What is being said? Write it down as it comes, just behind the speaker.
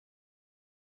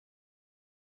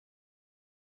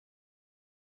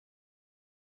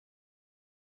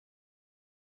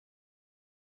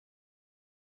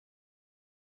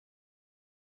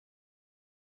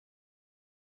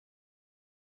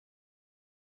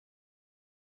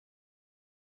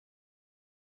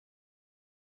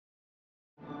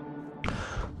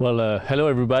Well, hello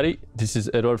everybody. This is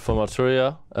Edouard from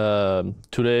Australia.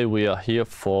 Today we are here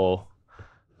for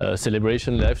a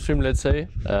celebration live stream, let's say.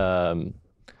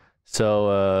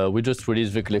 We just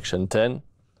released the collection 10,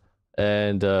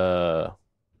 and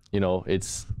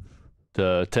it's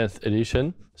the 10th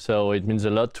edition, so it means a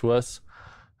lot to us.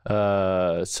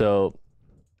 I'm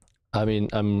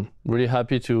really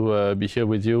happy to be here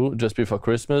with you just before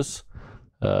Christmas.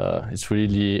 It's really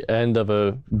the end of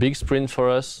a big sprint for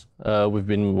us. We've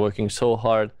been working so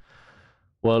hard,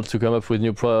 to come up with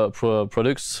new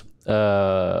products,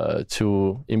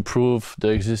 to improve the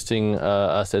existing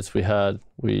assets we had.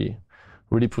 We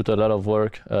really put a lot of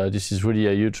work. This is really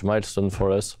a huge milestone for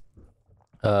us.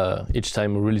 Each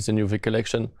time we release a new V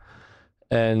collection.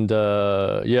 And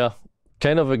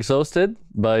kind of exhausted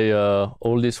by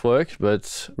all this work,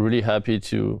 but really happy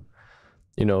to,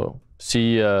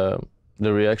 see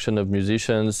the reaction of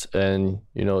musicians and,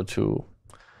 to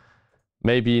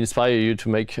maybe inspire you to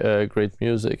make great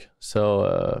music.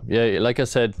 So like I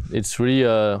said, it's really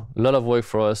a lot of work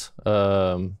for us.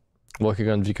 Working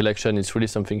on V collection, it's really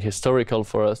something historical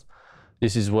for us.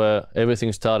 This is where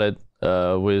everything started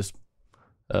with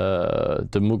the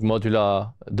Moog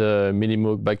modular, the mini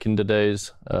Moog back in the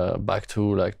days, back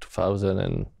to like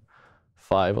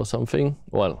 2005 or something.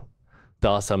 Well,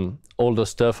 there are some older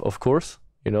stuff, of course,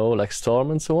 like Storm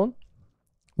and so on.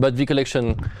 But V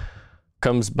collection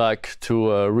comes back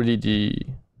to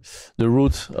really the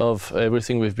root of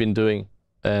everything we've been doing.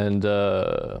 And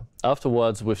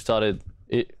afterwards, we've started.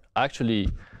 Actually,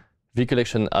 V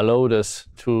collection allowed us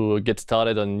to get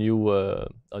started on new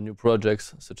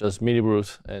projects such as Mini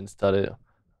Bruce and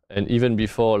even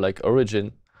before like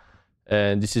Origin.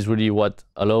 And this is really what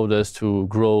allowed us to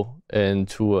grow and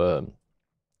to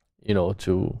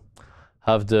to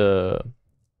have the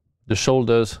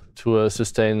shoulders to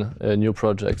sustain new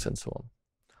projects and so on.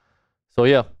 So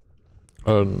yeah,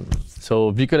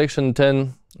 so V collection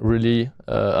 10, really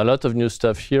a lot of new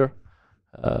stuff here.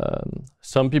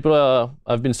 Some people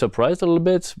have been surprised a little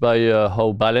bit by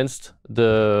how balanced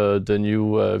the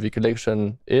new V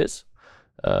collection is.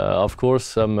 Of course,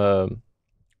 some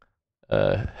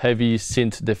heavy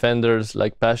synth defenders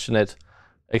like Passionate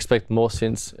expect more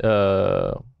synths.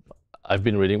 I've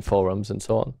been reading forums and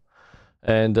so on.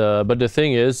 And but the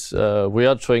thing is, we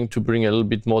are trying to bring a little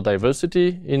bit more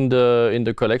diversity in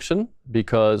the collection,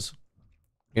 because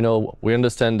we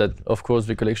understand that of course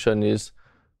the collection is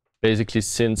basically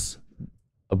synths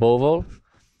above all,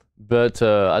 but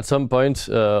at some point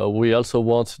we also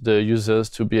want the users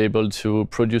to be able to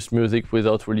produce music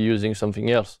without really using something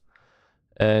else.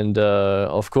 And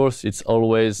of course, it's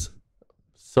always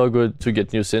so good to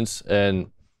get new synths. And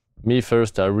me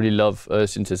first, I really love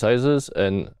synthesizers,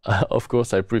 and of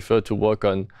course I prefer to work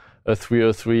on a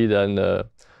 303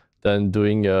 than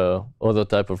doing other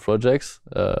type of projects.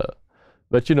 But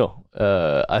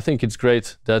I think it's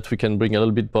great that we can bring a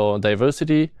little bit more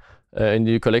diversity in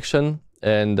the collection,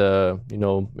 and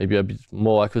maybe a bit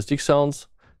more acoustic sounds.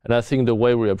 And I think the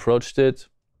way we approached it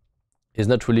is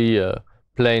not really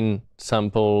plain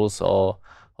samples or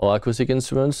acoustic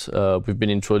instruments. We've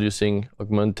been introducing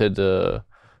augmented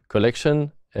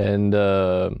collection and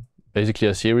basically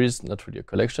a series, not really a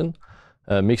collection,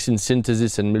 mixing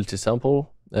synthesis and multi-sample.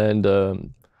 And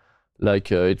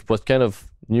it was kind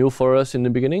of new for us in the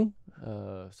beginning,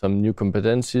 some new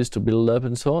competencies to build up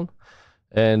and so on.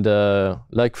 And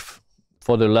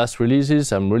for the last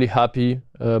releases, I'm really happy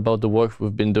about the work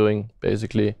we've been doing.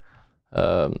 Basically,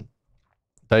 there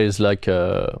is I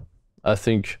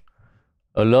think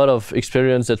a lot of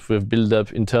experience that we've built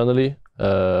up internally.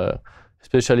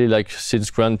 Especially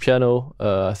since grand piano.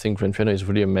 I think grand piano is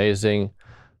really amazing.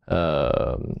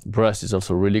 Brass is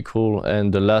also really cool,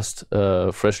 and the last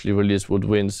freshly released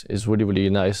woodwinds is really, really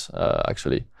nice,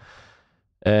 actually.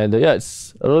 And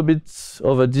it's a little bit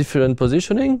of a different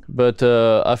positioning, but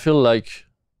I feel like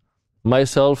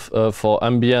myself for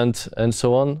ambient and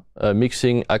so on,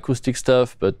 mixing acoustic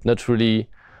stuff, but not really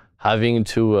having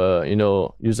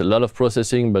to use a lot of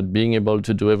processing, but being able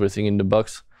to do everything in the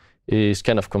box is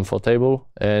kind of comfortable.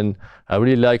 And I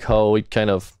really like how it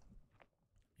kind of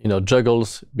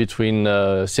juggles between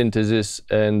synthesis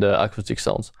and acoustic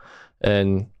sounds.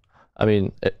 And I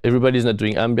mean, everybody's not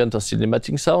doing ambient or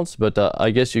cinematic sounds, but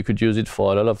I guess you could use it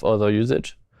for a lot of other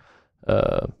usage.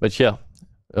 But yeah,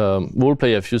 we'll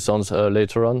play a few sounds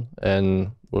later on,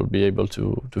 and we'll be able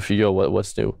to figure out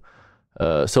what's new.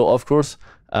 So of course,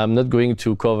 I'm not going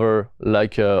to cover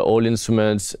all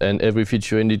instruments and every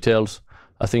feature in details.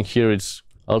 I think here it's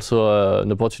also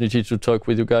an opportunity to talk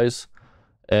with you guys,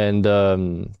 and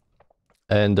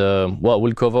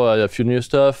we'll cover a few new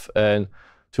stuff. And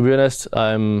to be honest,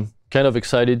 I'm kind of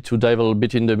excited to dive a little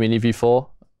bit in the Mini V4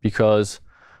 because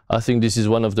I think this is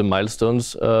one of the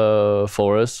milestones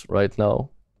for us right now.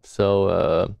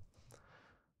 So,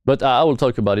 but I will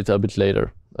talk about it a bit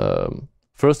later.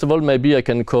 First of all, maybe I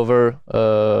can cover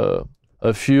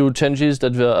a few changes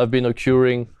that have been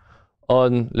occurring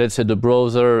on, let's say, the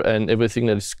browser and everything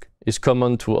that is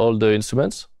common to all the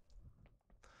instruments.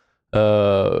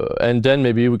 And then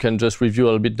maybe we can just review a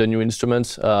little bit the new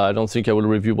instruments. I don't think I will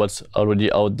review what's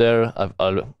already out there.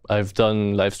 I've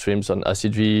done live streams on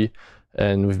Acid V,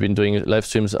 and we've been doing live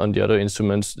streams on the other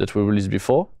instruments that we released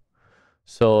before.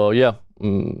 So yeah,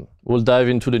 we'll dive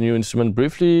into the new instrument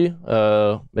briefly,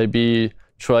 maybe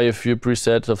try a few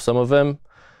presets of some of them,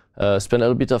 spend a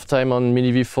little bit of time on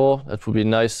Mini V4. That would be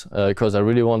nice because I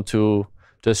really want to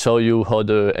just show you how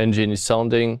the engine is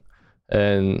sounding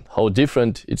and how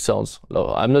different it sounds.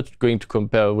 I'm not going to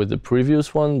compare with the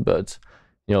previous one, but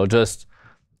just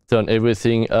turn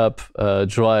everything up,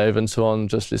 drive and so on,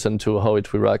 just listen to how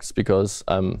it reacts, because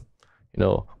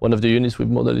one of the units with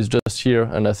model is just here,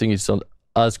 and I think it sounds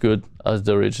as good as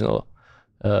the original.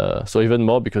 So even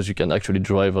more because you can actually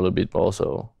drive a little bit more.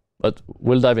 But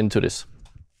we'll dive into this.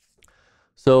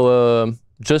 So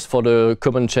just for the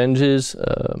common changes,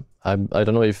 I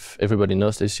don't know if everybody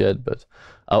knows this yet, but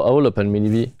I will open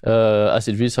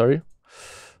Acid V, sorry,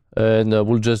 and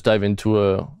we'll just dive into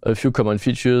a few common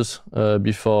features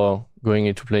before going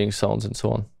into playing sounds and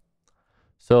so on.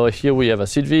 So here we have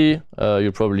Acid V.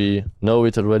 You probably know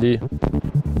it already.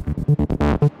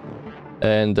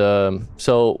 And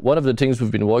so one of the things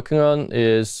we've been working on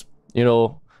is,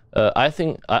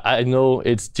 I know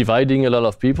it's dividing a lot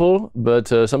of people, but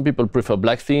some people prefer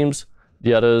black themes,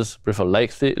 the others prefer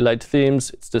light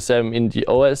themes. It's the same in the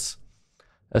OS.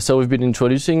 So we've been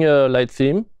introducing a light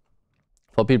theme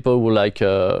for people who like,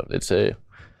 let's say,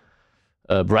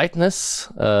 brightness.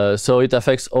 So it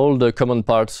affects all the common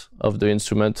parts of the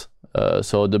instrument.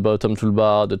 So the bottom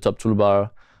toolbar, the top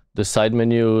toolbar, the side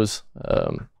menus,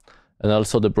 and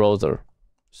also the browser.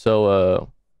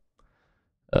 So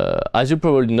as you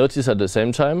probably notice at the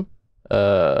same time,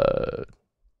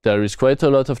 there is quite a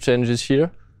lot of changes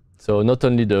here. So not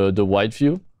only the wide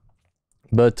view,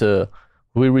 but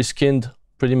we reskinned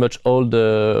pretty much all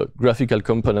the graphical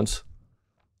components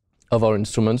of our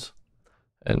instruments.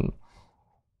 And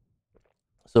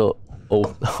so,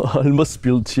 oh, I almost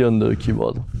spilled tea on the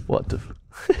keyboard. What the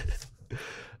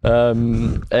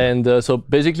so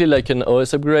basically, like an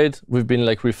OS upgrade, we've been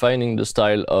like refining the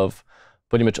style of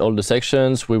pretty much all the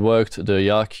sections. We worked the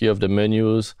hierarchy of the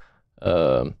menus,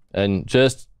 and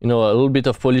just a little bit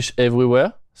of polish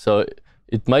everywhere. So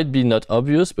it might be not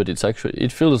obvious, but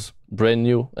it feels brand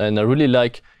new. And I really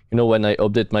like, when I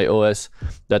update my OS,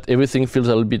 that everything feels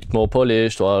a little bit more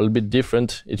polished or a little bit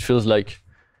different. It feels like,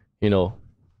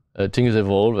 things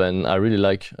evolve, and I really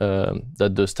like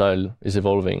that the style is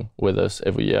evolving with us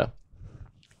every year.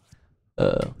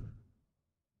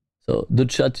 So the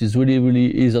chat is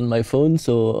really on my phone,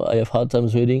 so I have hard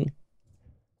times reading.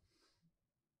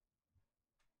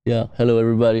 Yeah, hello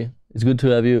everybody. It's good to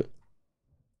have you.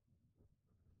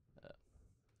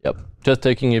 Yep, just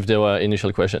checking if there were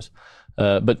initial questions.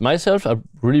 But myself, I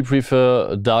really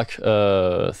prefer dark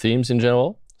themes in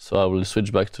general, so I will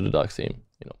switch back to the dark theme.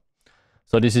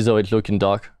 So this is how it looks in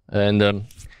dark, and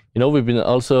we've been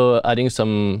also adding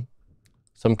some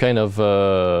kind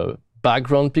of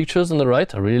background pictures on the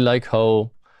right. I really like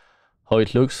how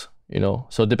it looks.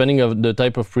 So depending on the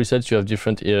type of presets, you have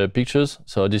different pictures.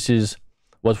 So this is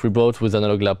what we brought with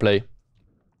Analog Lab Play,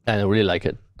 and I really like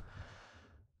it.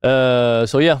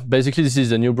 So yeah, basically this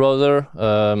is the new browser.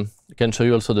 I can show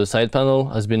you also the side panel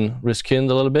has been reskinned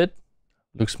a little bit.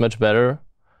 Looks much better.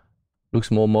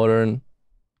 Looks more modern.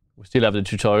 We still have the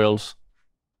tutorials.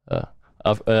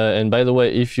 And by the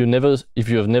way, if you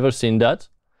have never seen that,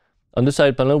 on the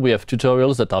side panel we have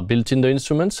tutorials that are built in the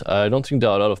instruments. I don't think there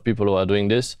are a lot of people who are doing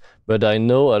this, but I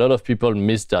know a lot of people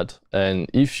miss that. And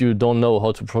if you don't know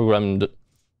how to program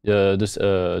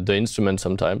the instrument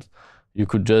sometimes, you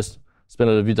could just spend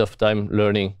a little bit of time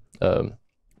learning.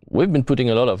 We've been putting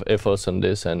a lot of efforts on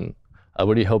this, and I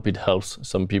really hope it helps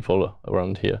some people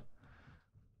around here.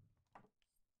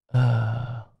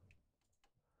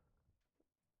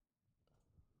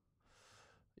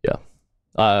 Yeah,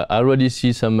 I already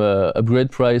see some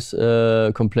upgrade price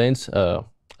complaints.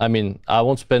 I mean, I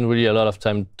won't spend really a lot of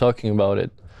time talking about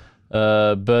it,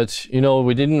 but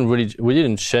we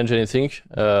didn't change anything.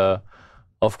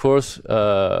 Of course,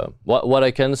 what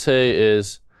I can say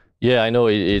is, yeah, I know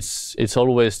it's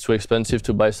always too expensive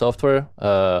to buy software,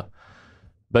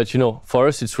 But you know, for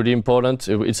us, it's really important.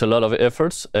 It's a lot of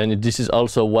efforts, and this is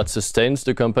also what sustains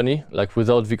the company. Like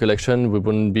without V Collection, we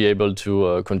wouldn't be able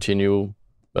to continue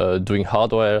doing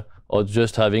hardware or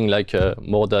just having like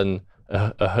more than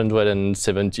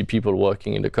 170 people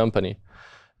working in the company.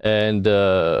 And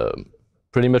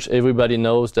pretty much everybody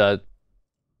knows that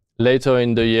later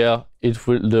in the year,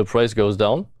 the price goes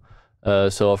down.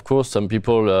 So of course, some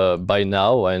people buy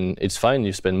now, and it's fine.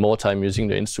 You spend more time using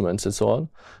the instruments and so on.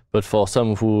 But for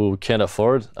some who can't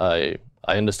afford, I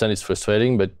understand it's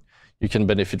frustrating, but you can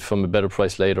benefit from a better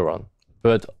price later on.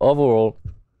 But overall,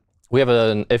 we have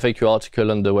an FAQ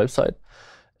article on the website,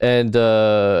 and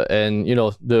you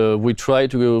know, we try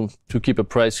to keep a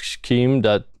price scheme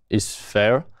that is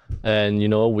fair, and you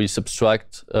know, we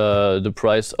subtract the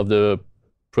price of the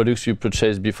products you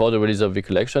purchase before the release of the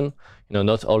collection. You know,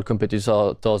 not all competitors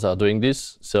are doing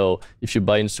this. So if you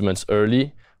buy instruments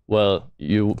early, well,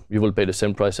 you will pay the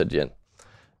same price at the end.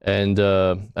 And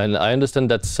I understand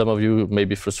that some of you may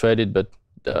be frustrated, but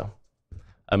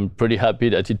I'm pretty happy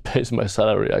that it pays my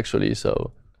salary actually.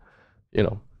 So, you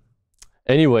know.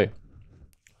 Anyway,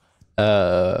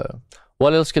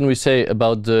 what else can we say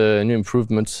about the new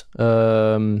improvements?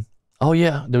 Oh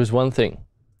yeah, there is one thing.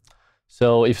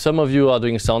 So if some of you are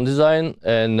doing sound design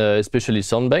and especially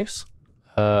sound banks,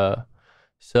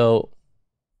 so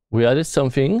we added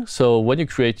something. So when you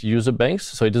create user banks,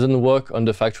 so it doesn't work on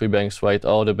the factory banks, right,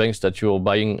 or the banks that you're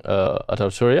buying at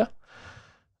Arturia.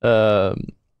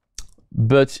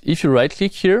 But if you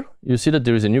right-click here, you see that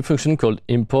there is a new function called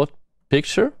import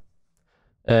picture.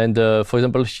 And for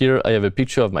example, here I have a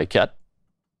picture of my cat.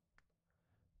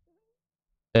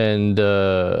 And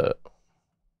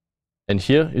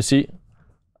here you see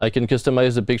I can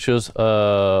customize the pictures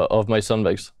of my sound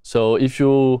banks. So if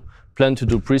you plan to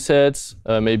do presets,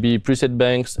 maybe preset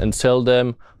banks, and sell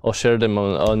them or share them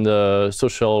on the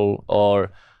social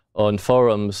or on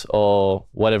forums or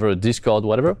whatever, Discord,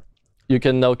 whatever, you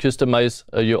can now customize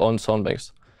your own sound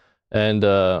banks. And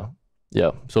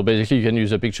yeah, so basically you can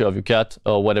use a picture of your cat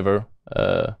or whatever.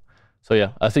 So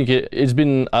yeah, I think it's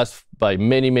been asked by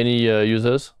many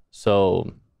users.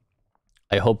 So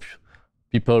I hope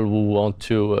people who want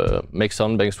to make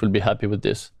sound banks will be happy with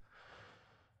this.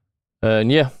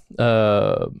 And yeah,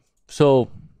 so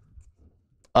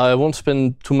I won't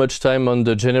spend too much time on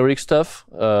the generic stuff.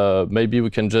 Maybe we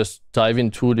can just dive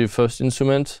into the first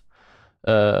instrument.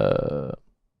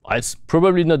 It's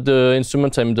probably not the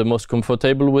instrument I'm the most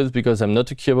comfortable with because I'm not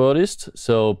a keyboardist.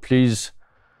 So please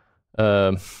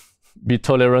be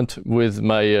tolerant with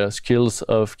my skills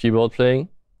of keyboard playing.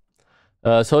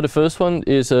 So the first one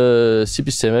is a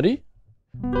CP70,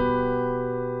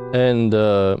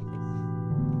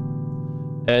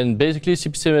 and basically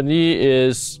CP70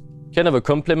 is kind of a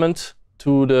complement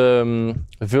to the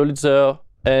Wurli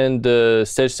and the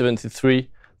Stage 73,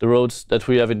 the Rhodes that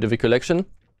we have in the V collection.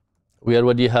 We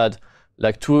already had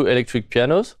like 2 electric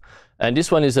pianos, and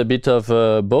this one is a bit of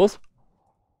both.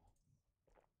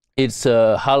 It's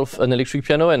half an electric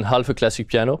piano and half a classic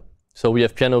piano. So we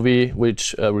have Piano V,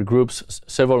 which regroups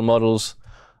several models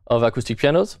of acoustic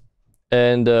pianos.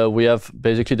 And we have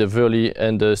basically the Wurli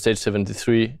and the Stage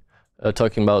 73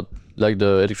 talking about like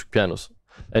the electric pianos.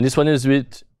 And this one is a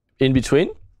bit in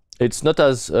between. It's not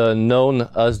as known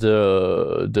as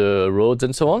the Rhodes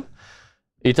and so on.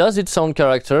 It has its own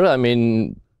character. I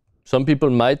mean, some people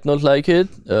might not like it.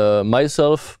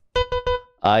 Myself,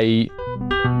 I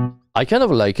kind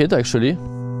of like it actually.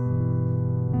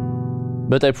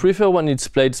 But I prefer when it's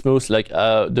played smooth. Like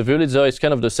the Wurli is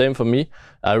kind of the same for me.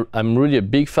 I'm really a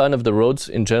big fan of the Rhodes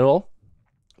in general,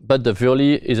 but the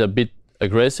Wurli is a bit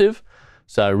aggressive.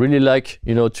 So I really like,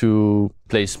 you know, to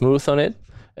play smooth on it.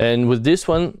 And with this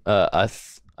one, I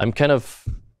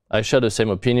share the same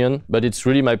opinion, but it's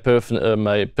really my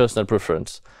personal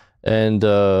preference. And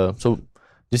so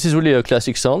this is really a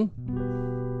classic sound.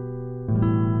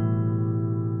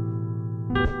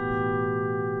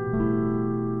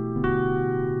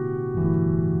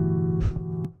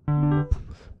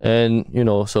 And you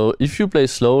know, so if you play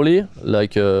slowly,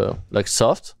 like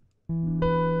soft,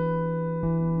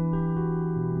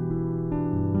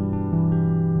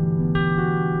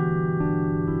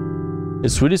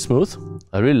 it's really smooth.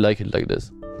 I really like it like this.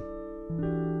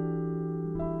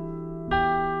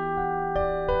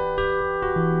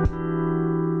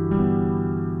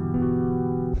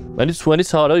 And when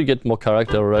it's harder, you get more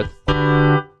character, right?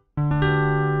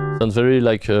 Sounds very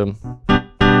like very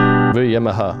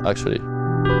Yamaha actually.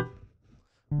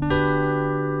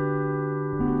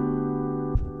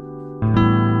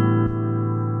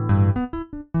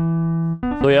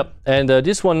 So yeah, and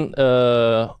this one,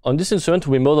 on this instrument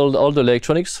we modeled all the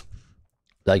electronics.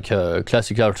 like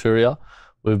classic Arteria.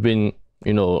 We've been,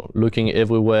 you know, looking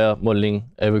everywhere, modeling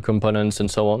every components and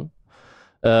so on.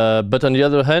 But on the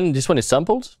other hand, this one is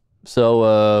sampled.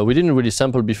 So we didn't really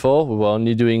sample before. We were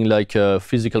only doing like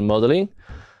physical modeling.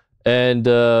 And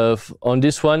on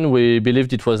this one, we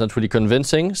believed it was not really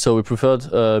convincing. So we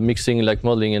preferred mixing like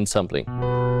modeling and sampling.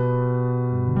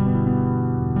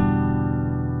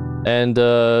 And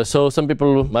so some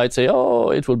people might say, oh,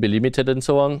 it will be limited and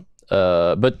so on.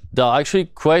 But there are actually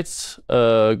quite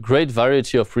a great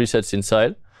variety of presets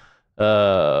inside.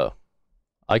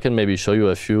 I can maybe show you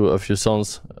a few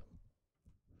sounds.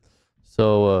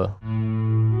 So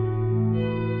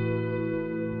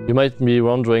you might be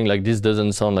wondering, like, this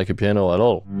doesn't sound like a piano at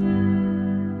all.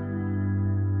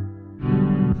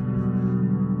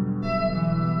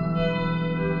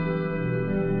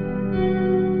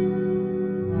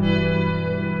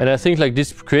 And I think like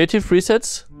these creative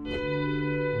presets,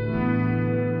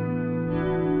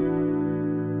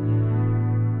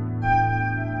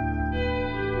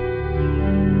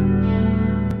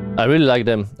 I really like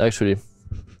them actually.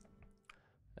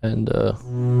 And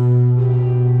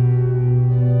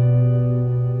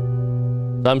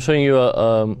I'm showing you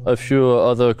a few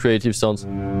other creative sounds.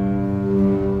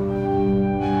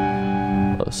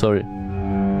 Oh, sorry.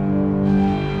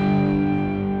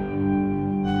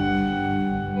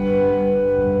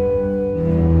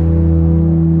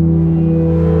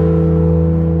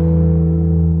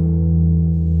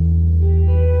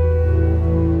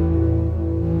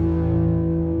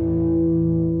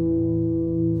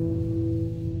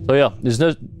 So yeah,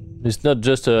 it's not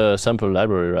just a sample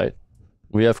library, right?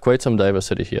 We have quite some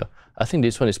diversity here. I think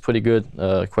this one is pretty good,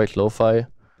 quite lo-fi.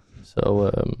 So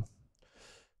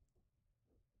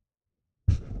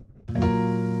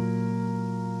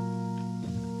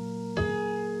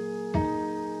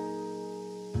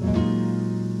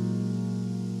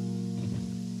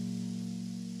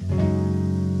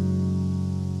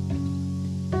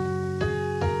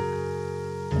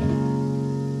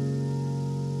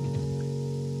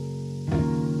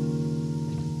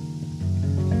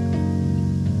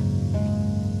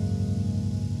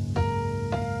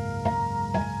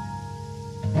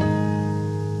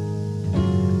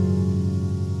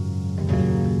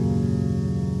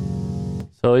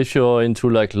So if you're into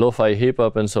like lo-fi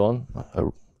hip-hop and so on,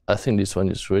 I think this one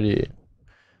is really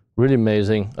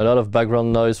amazing. A lot of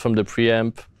background noise from the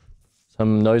preamp,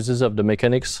 some noises of the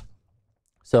mechanics.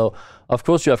 So of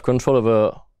course you have control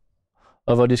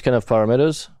over these kind of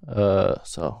parameters.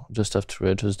 So just have to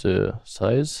adjust the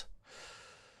size.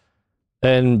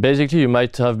 And basically you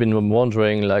might have been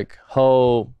wondering like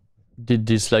how did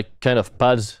this like kind of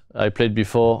pads I played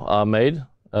before are made.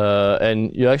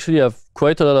 And you actually have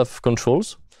quite a lot of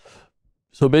controls.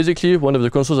 So basically, one of the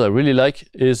controls I really like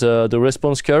is the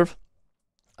response curve,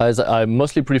 as I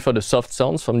mostly prefer the soft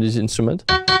sounds from this instrument.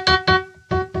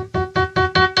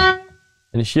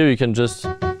 And here you can just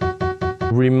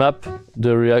remap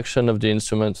the reaction of the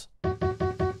instrument.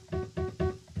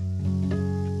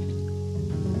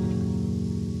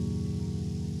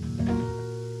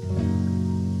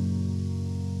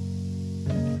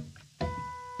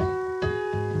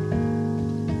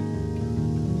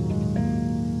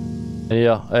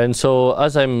 Yeah, and so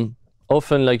as I'm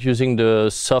often like using the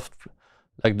soft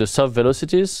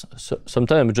velocities, so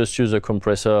sometimes I just use a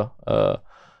compressor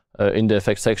in the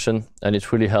effects section, and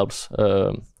it really helps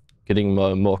getting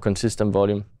more consistent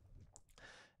volume.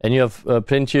 And you have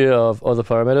plenty of other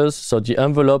parameters. So the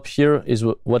envelope here is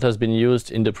what has been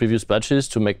used in the previous batches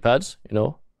to make pads, you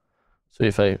know. So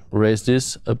if I raise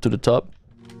this up to the top,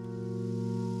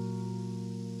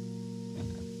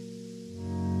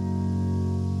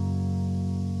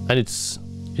 and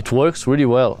it works really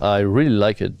well. I really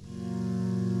like it.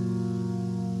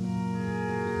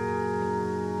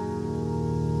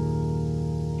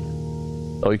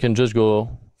 So you can just go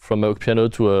from a piano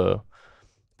to a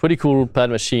pretty cool pad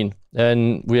machine.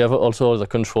 And we have also the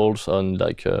controls on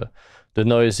like the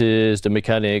noises, the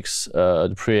mechanics,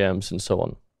 the preamps, and so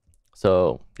on.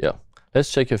 So yeah, let's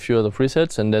check a few other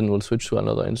presets and then we'll switch to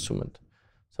another instrument.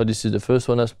 So this is the first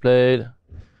one I've played.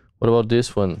 What about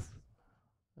this one?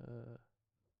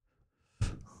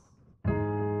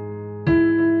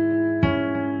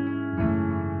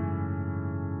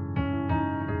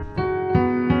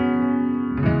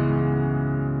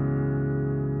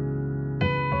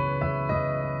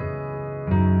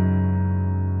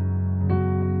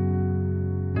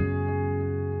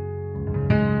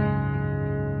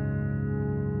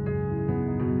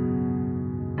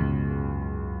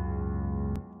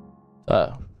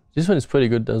 This one is pretty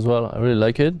good as well. I really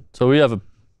like it. So we have a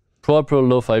proper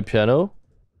lo-fi piano.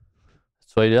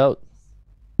 Let's try it out.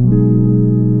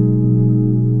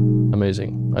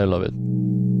 amazing. I love it.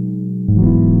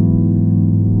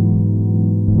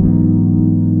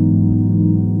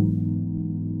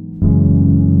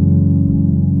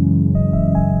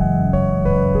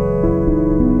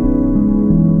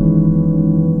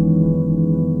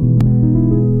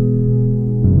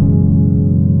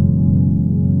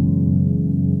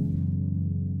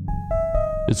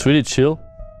 It's really chill.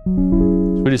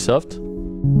 It's really soft.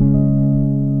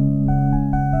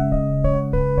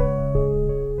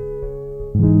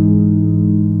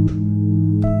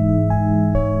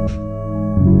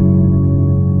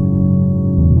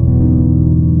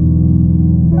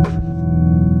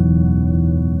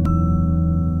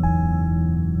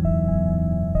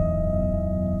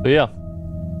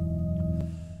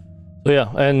 So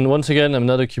yeah, and once again, I'm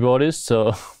not a keyboardist,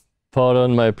 so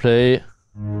pardon my play.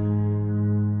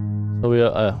 So we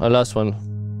are our last one.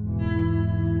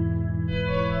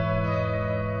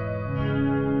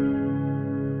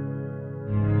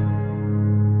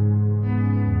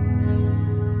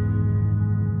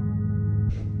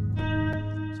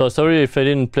 So sorry if I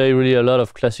didn't play really a lot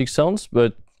of classic sounds,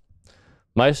 but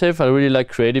myself, I really like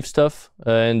creative stuff,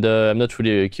 and I'm not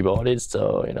really a keyboardist,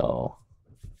 so you know,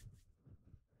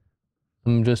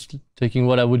 I'm just taking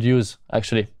what I would use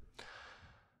actually.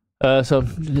 So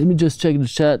let me just check the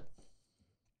chat.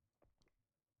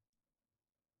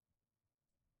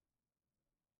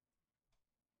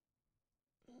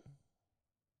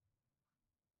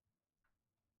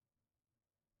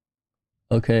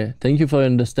 Okay, thank you for your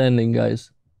understanding,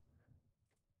 guys.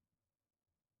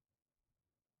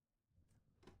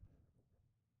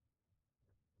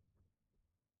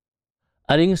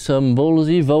 Adding some Wurli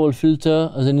V vowel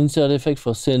filter as an insert effect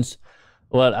for synths.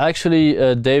 Well,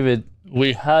 actually, David,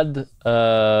 we had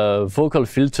a vocal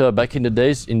filter back in the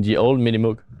days in the old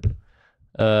Minimoog.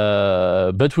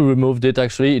 But we removed it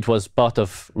actually. It was part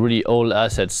of really old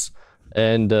assets.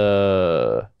 And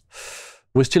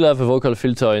we still have a vocal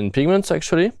filter in Pigments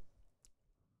actually.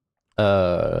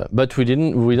 But we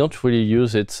don't really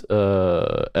use it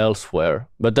elsewhere.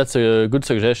 But that's a good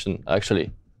suggestion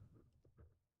actually.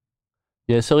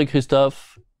 Yeah, sorry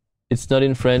Christophe, it's not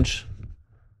in French.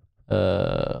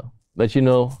 But you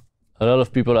know, a lot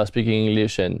of people are speaking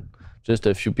English and just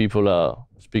a few people are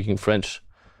speaking French.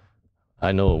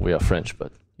 I know we are French,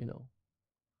 but you know.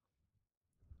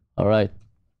 All right.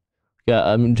 Yeah,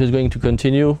 I'm just going to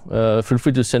continue. Feel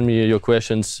free to send me your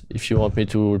questions if you want me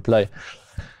to reply.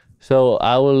 So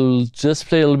I will just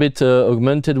play a little bit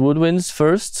augmented woodwinds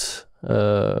first.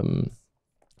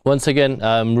 Once again,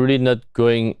 I'm really not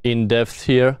going in depth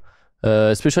here.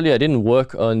 Especially I didn't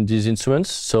work on these instruments.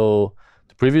 So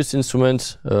the previous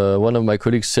instrument, one of my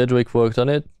colleagues, Cedric, worked on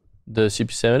it, the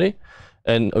CP70.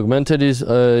 And augmented is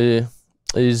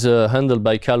handled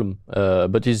by Callum,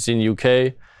 but he's in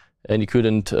UK and he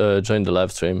couldn't join the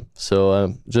live stream. So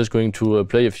I'm just going to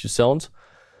play a few sounds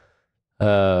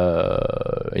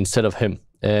instead of him.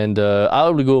 And I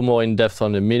will go more in depth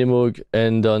on the Minimoog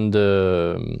and on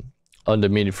the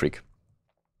Minifreak.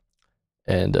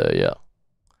 And yeah.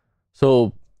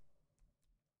 So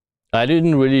I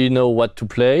didn't really know what to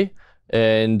play,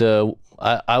 and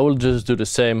I will just do the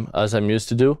same as I'm used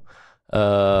to do.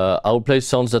 I will play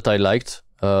sounds that I liked.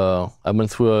 I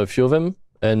went through a few of them,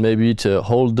 and maybe to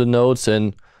hold the notes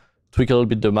and tweak a little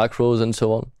bit the macros and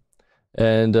so on.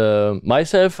 And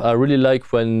myself, I really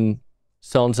like when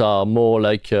sounds are more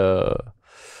like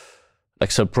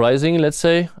surprising, let's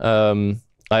say.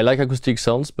 I like acoustic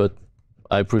sounds, but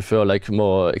I prefer like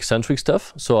more eccentric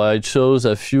stuff. So I chose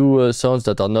a few sounds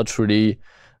that are not really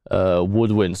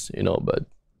woodwinds, you know, but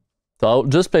so I'll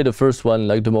just play the first one,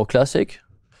 like the more classic,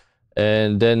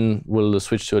 and then we'll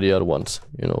switch to the other ones,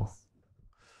 you know,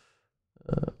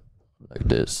 like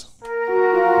this.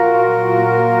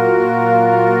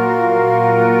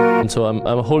 And so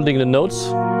I'm holding the notes.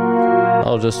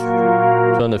 I'll just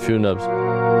turn a few knobs.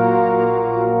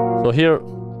 So here,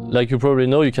 like you probably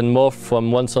know, you can morph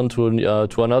from one sound to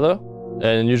another,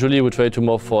 and usually we try to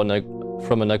morph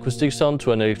from an acoustic sound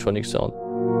to an electronic sound.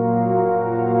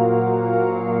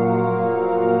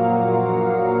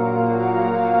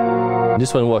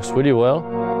 This one works really well.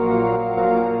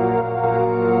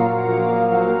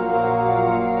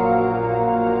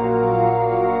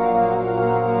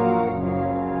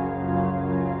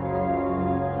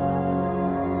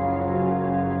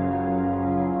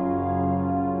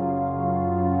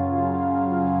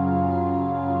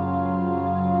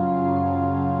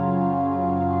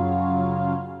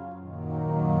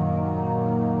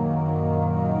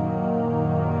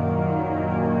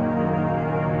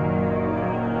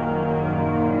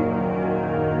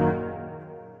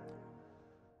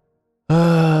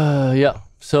 Yeah,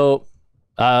 so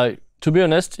to be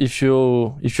honest, if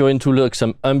you're into like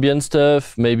some ambient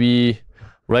stuff, maybe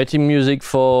writing music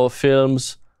for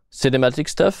films, cinematic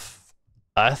stuff,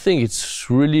 I think it's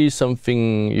really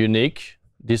something unique,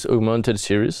 this Augmented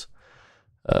Series.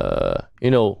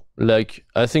 You know, like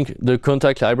I think the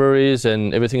contact libraries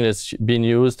and everything that's being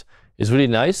used is really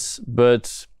nice,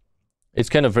 but it's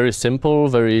kind of very simple,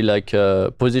 very like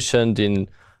positioned in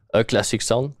a classic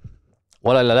sound.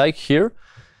 What I like here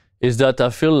is that I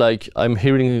feel like I'm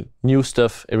hearing new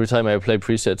stuff every time I play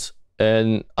presets,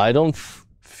 and I don't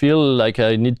feel like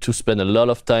I need to spend a lot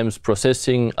of time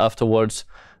processing afterwards.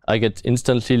 I get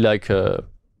instantly like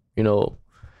you know,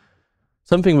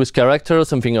 something with character,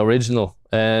 something original.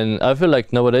 And I feel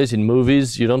like nowadays in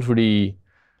movies you don't really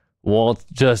want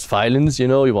just violence, you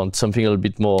know, you want something a little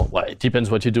bit more. Well, it depends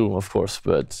what you do, of course,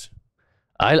 but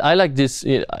I like this.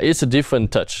 It's a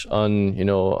different touch on, you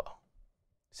know,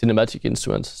 cinematic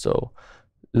instruments. So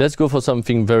let's go for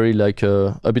something very like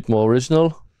a bit more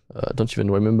original. I don't even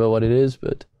remember what it is,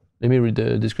 but let me read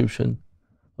the description.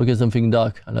 Okay, something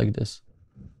dark. I like this.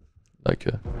 Like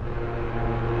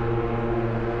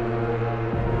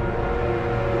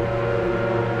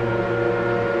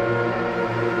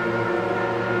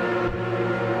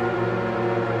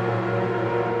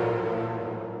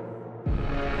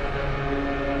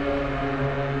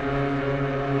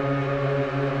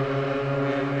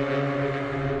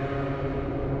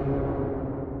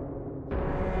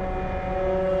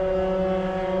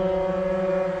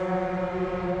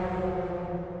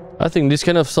I think this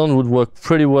kind of sound would work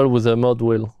pretty well with a mod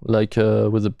wheel, like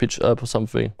with a pitch up or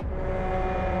something.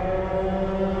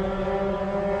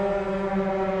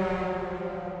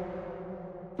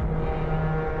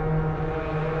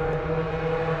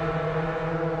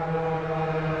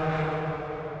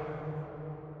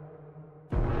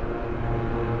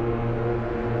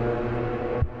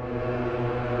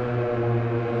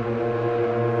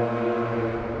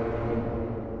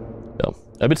 Yeah,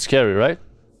 a bit scary, right?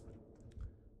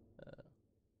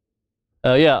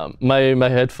 Yeah, my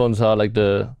headphones are like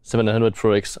the 700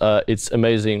 Pro X. It's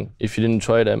amazing if you didn't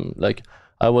try them. Like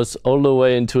I was all the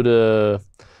way into the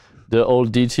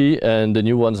old DT, and the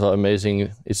new ones are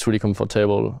amazing. It's really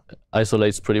comfortable,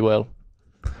 isolates pretty well.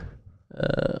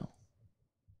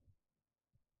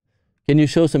 Can you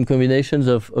show some combinations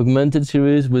of Augmented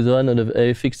Series with one of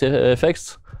Efx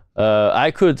effects?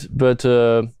 I could, but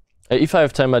if I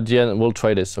have time at the end, we'll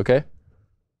try this, okay?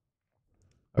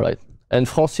 All right. And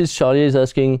Francis Charlier is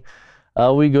asking,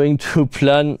 are we going to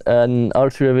plan an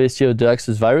R3 of the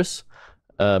Access virus?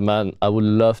 Man, I would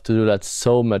love to do that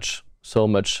so much, so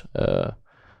much.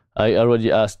 I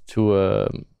already asked to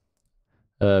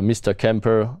Mr.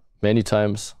 Kemper many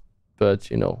times, but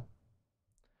you know,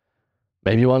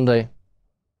 maybe one day.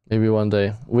 Maybe one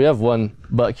day. We have one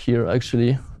back here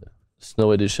actually,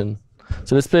 Snow Edition.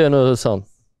 So let's play another sound.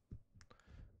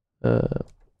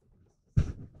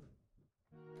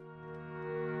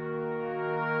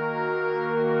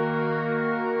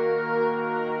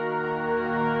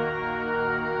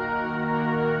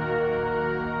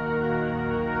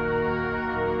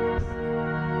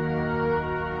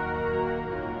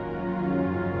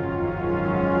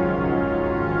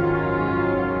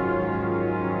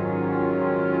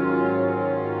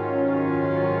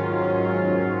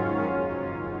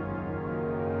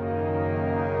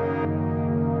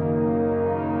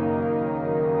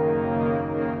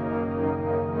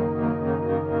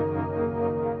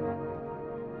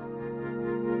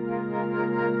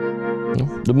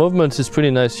 The movement is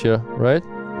pretty nice here, right?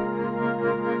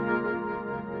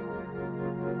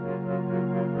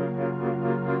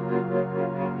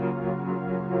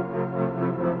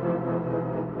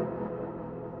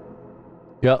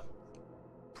 Yeah,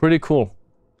 pretty cool.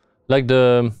 Like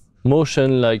the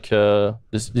motion, like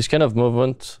this kind of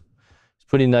movement is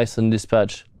pretty nice on this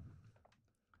patch.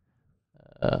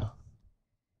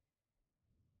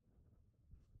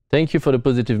 Thank you for the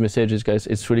positive messages, guys.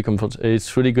 It's really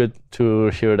it's really good to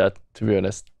hear that, to be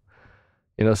honest.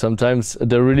 You know, sometimes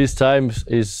the release time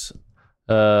is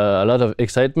a lot of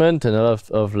excitement and a lot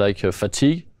of like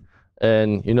fatigue,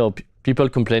 and you know, people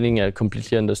complaining, I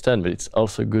completely understand, but it's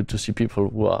also good to see people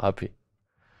who are happy.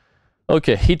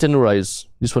 Okay, Hit and Rise.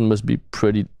 This one must be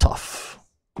pretty tough.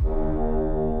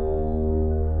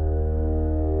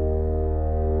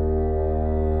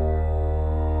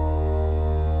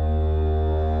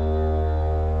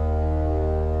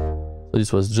 So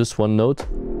this was just one note.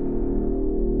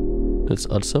 That's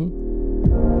awesome.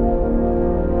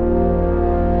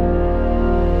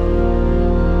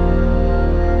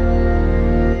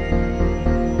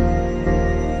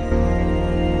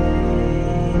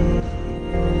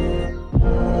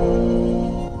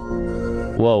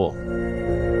 Wow.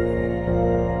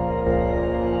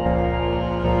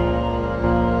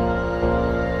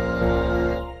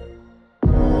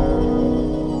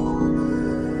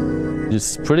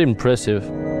 is pretty impressive.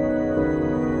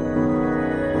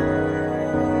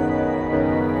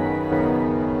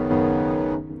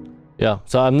 Yeah,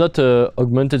 so I'm not a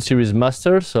Augmented Series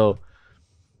master, so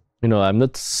you know, I'm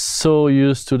not so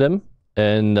used to them,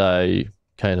 and I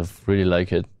kind of really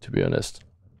like it, to be honest.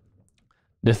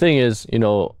 The thing is, you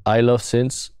know, I love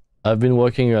synths. I've been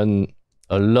working on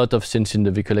a lot of synths in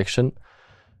the V collection,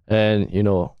 and you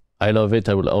know, I love it.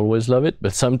 I will always love it,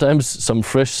 but sometimes some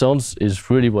fresh sounds is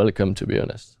really welcome, to be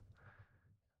honest.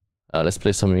 Let's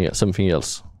play something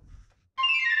else.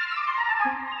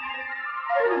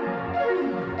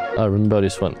 I remember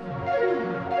this one.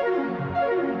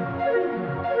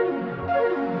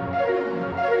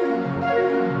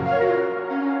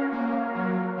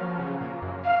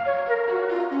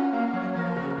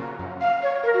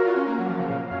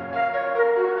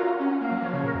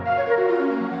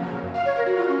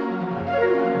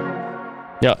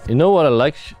 Yeah, you know what I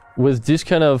like with this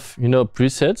kind of, you know,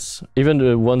 presets, even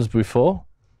the ones before,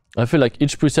 I feel like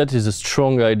each preset is a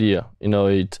strong idea. You know,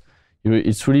 it's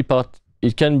really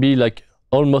it can be like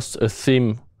almost a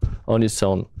theme on its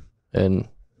own. And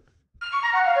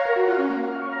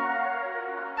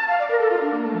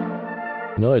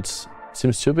you know, it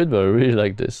seems stupid, but I really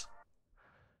like this.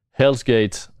 Hell's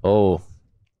Gate. Oh,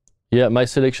 yeah, my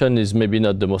selection is maybe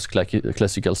not the most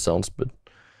classical sounds, but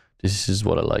this is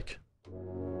what I like.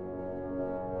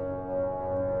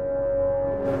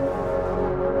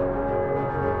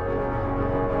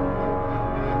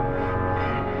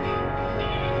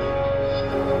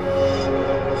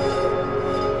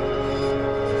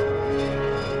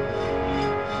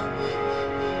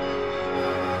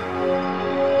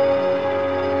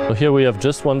 So here we have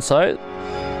just one side,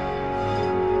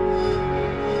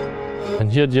 and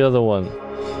here the other one.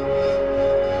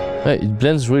 It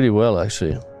blends really well,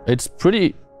 actually. It's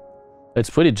pretty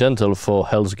gentle for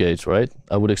Hell's Gate, right?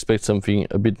 I would expect something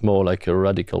a bit more like a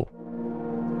radical.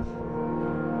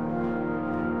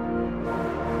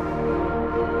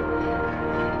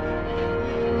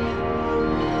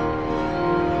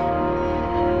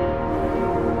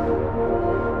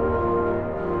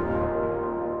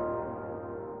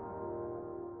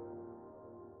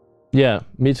 Yeah,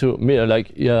 me too.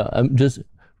 Yeah, I'm just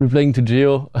replying to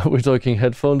Geo. We're talking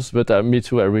headphones, but me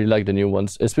too. I really like the new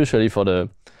ones, especially for the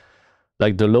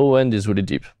low end is really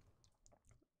deep.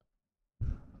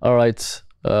 All right,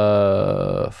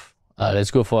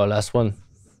 let's go for our last one.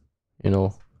 You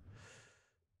know.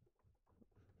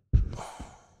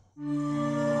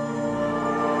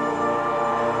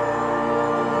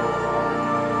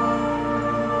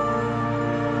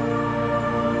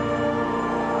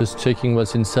 Just checking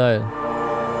what's inside.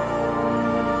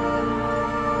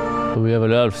 So we have a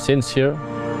lot of synths here.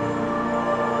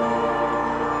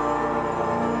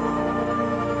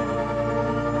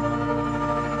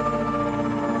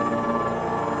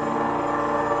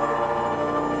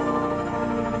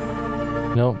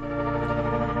 No.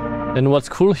 And what's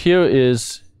cool here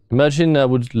is, imagine I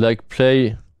would like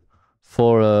play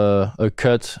for a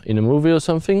cut in a movie or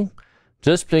something,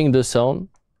 just playing the sound,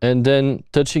 and then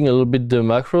touching a little bit the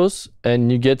macros,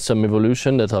 and you get some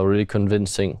evolution that are really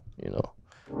convincing, you know.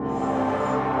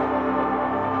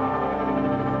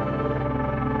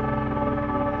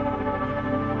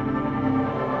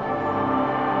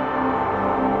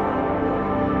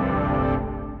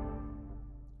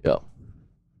 Yeah.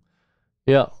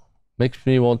 Yeah, makes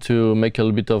me want to make a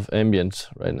little bit of ambient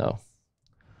right now.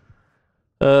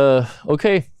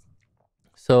 Okay.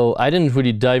 So I didn't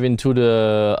really dive into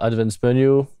the advanced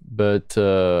menu, but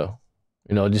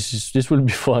you know, this will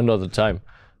be for another time.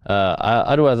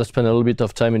 I'd rather spend a little bit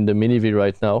of time in the mini V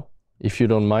right now, if you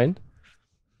don't mind.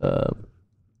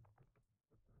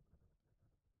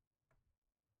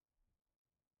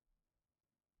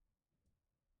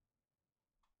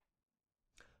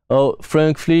 Oh,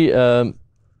 frankly,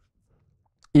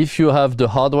 if you have the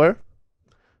hardware,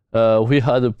 we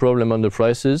had a problem on the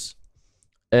prices.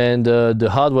 And the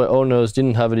hardware owners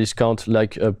didn't have a discount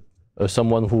like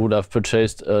someone who would have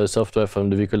purchased software from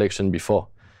the V collection before.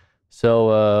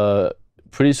 So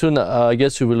pretty soon, I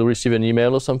guess you will receive an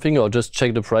email or something, or just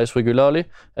check the price regularly,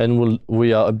 and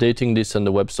we are updating this on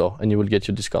the web store, and you will get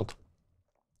your discount.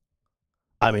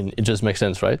 I mean, it just makes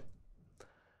sense, right?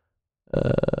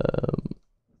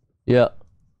 Yeah.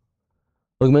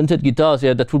 Augmented guitars,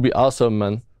 yeah, that would be awesome,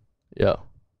 man. Yeah.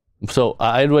 So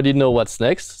I already know what's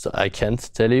next, so I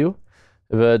can't tell you.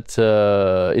 But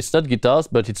it's not guitars,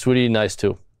 but it's really nice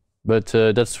too. But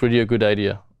that's really a good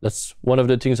idea. That's one of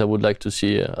the things I would like to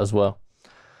see as well.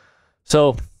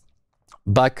 So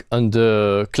back on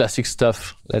the classic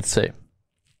stuff, let's say.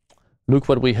 Look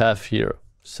what we have here.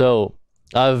 So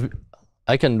I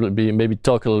I can maybe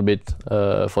talk a little bit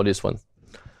for this one.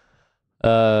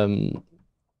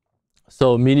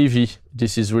 So Mini V,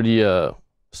 this is really a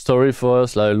story for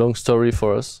us, like a long story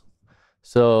for us.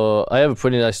 So I have a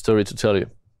pretty nice story to tell you.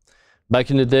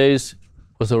 Back in the days, it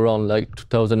was around like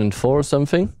 2004 or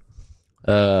something.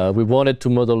 We wanted to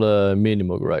model a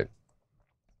Minimoog, right?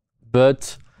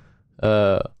 But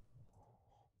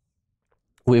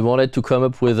we wanted to come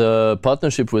up with a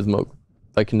partnership with Moog.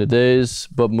 Back in the days,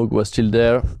 Bob Moog was still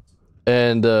there.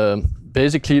 And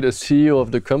basically the CEO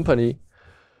of the company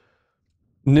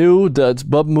knew that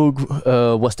Bob Moog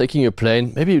was taking a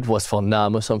plane. Maybe it was for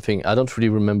NAM or something. I don't really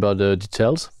remember the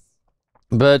details.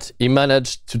 But he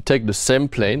managed to take the same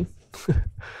plane.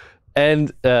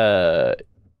 And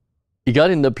he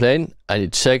got in the plane and he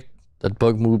checked that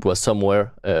Bob Moog was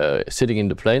somewhere sitting in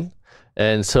the plane.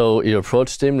 And so he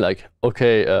approached him like,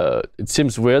 okay, it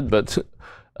seems weird, but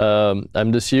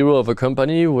I'm the CEO of a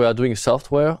company. We are doing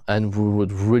software and we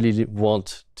would really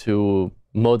want to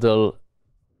model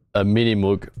a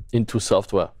Minimoog into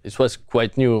software. It was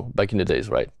quite new back in the days,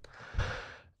 right?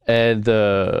 And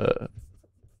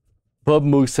Bob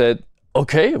Moog said,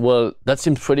 okay, well, that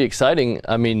seems pretty exciting.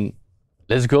 I mean,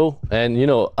 let's go. And, you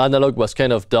know, analog was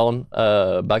kind of down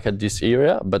back at this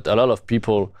area, but a lot of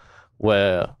people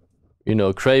were, you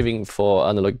know, craving for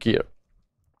analog gear.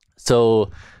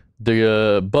 So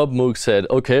the Bob Moog said,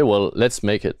 okay, well, let's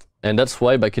make it. And that's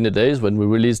why back in the days when we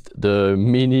released the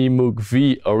Minimoog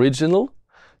V original,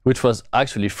 which was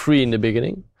actually free in the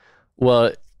beginning,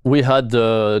 well, we had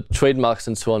the trademarks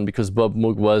and so on because Bob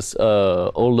Moog was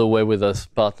all the way with us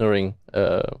partnering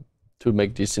to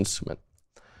make this instrument.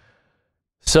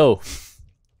 So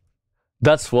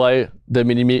that's why the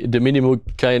Mini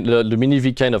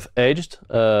V kind of aged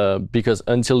because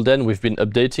until then we've been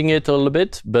updating it a little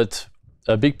bit, but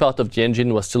a big part of the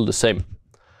engine was still the same.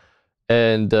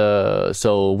 And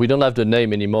so we don't have the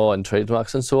name anymore and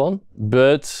trademarks and so on,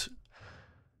 but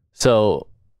so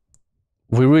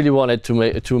we really wanted to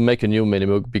make a new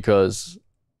Minimoog because,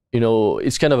 you know,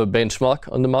 it's kind of a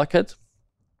benchmark on the market.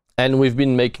 And we've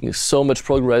been making so much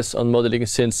progress on modeling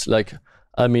since, like,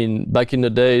 I mean, back in the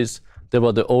days, there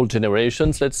were the old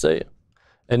generations, let's say.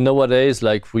 And nowadays,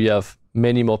 like, we have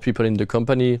many more people in the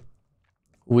company.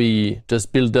 We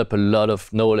just build up a lot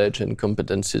of knowledge and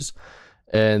competencies.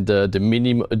 And the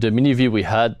Mini V we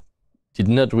had did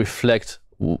not reflect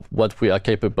what we are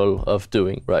capable of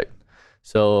doing, right?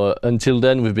 So until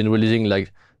then, we've been releasing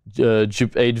like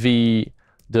Jup 8V,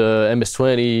 the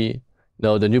MS-20, you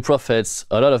know, the new Prophets,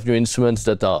 a lot of new instruments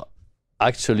that are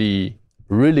actually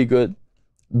really good,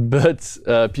 but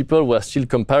people were still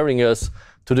comparing us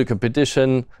to the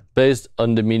competition based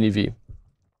on the Mini V.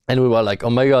 And we were like, oh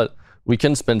my God, we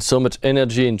can spend so much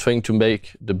energy in trying to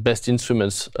make the best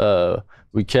instruments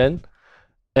we can,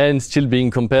 and still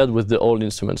being compared with the old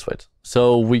instruments, right?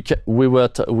 So we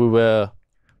were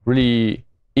really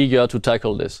eager to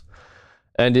tackle this,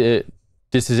 and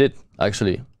this is it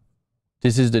actually.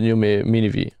 This is the new Mini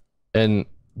V, and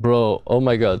bro, oh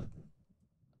my God,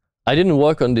 I didn't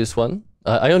work on this one.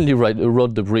 I only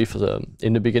wrote the brief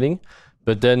in the beginning,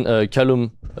 but then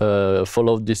Callum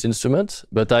followed this instrument,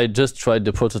 but I just tried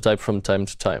the prototype from time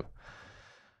to time,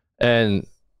 and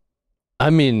I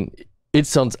mean, it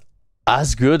sounds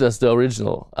as good as the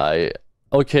original.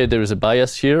 Okay, there is a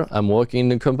bias here. I'm working in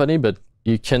the company, but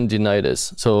you can't deny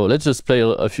this. So let's just play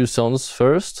a few sounds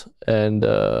first. And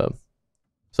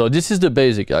so this is the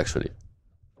basic, actually.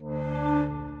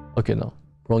 Okay, no,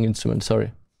 wrong instrument,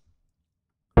 sorry.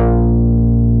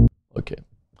 Okay,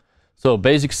 so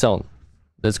basic sound.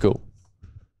 Let's go.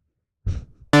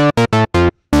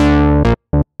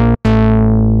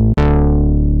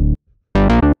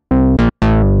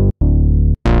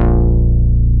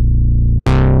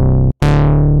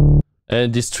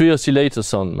 And this 3 oscillator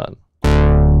sound, man.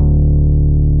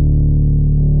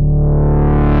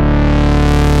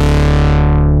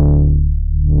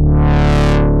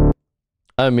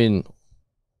 I mean,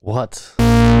 what?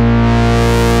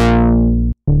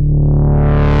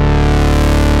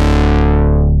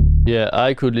 Yeah,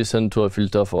 I could listen to a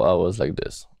filter for hours like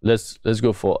this. Let's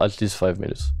go for at least 5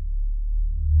 minutes.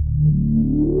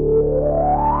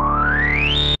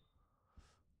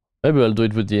 Maybe I'll do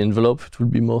it with the envelope, it will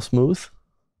be more smooth.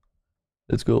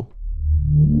 Let's go.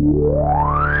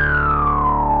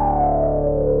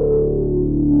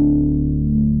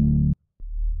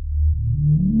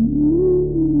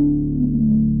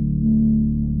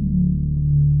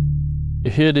 You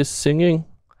hear this singing?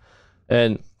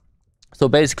 And so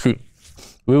basically,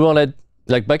 we wanted,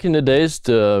 like back in the days,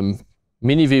 the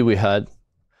Mini V we had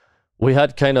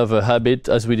kind of a habit,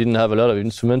 as we didn't have a lot of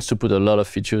instruments, to put a lot of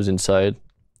features inside.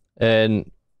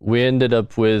 and we ended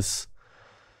up with,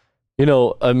 you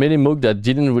know, a mini Moog that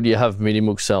didn't really have mini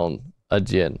Moog sound at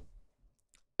the end.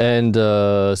 And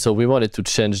so we wanted to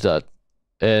change that.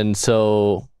 And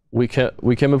so we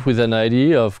came up with an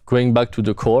idea of going back to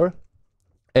the core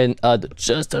and add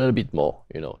just a little bit more,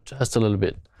 you know, just a little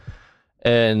bit.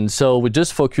 And so we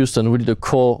just focused on really the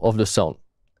core of the sound.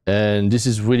 And this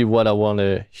is really what I want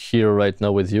to hear right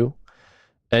now with you.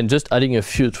 And just adding a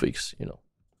few tweaks, you know.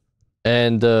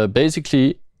 And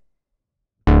basically,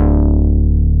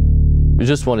 we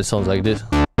just want it sounds like this.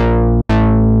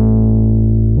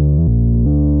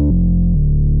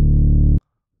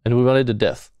 And we wanted the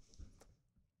depth.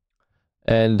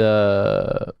 And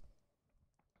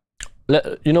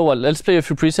you know what, let's play a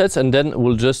few presets and then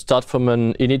we'll just start from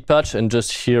an init patch and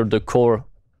just hear the core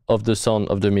of the sound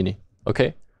of the Mini,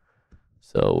 okay?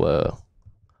 So,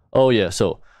 oh yeah,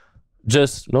 so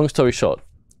just long story short,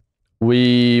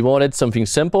 we wanted something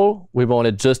simple. We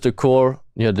wanted just the core,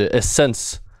 you know, the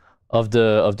essence of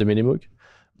the Mini Moog,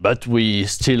 but we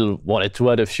still wanted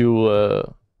to add a few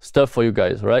stuff for you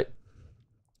guys, right?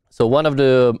 So one of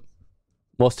the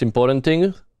most important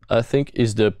things, I think,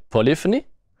 is the polyphony.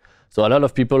 So a lot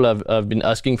of people have been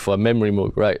asking for a memory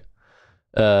Moog, right?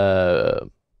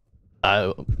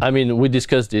 I mean, we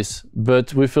discussed this,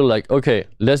 but we feel like, okay,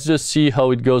 let's just see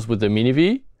how it goes with the Mini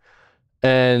V,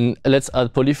 and let's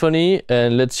add polyphony,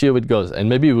 and let's see how it goes. And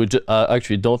maybe we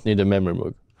actually don't need a memory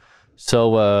Moog.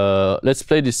 So let's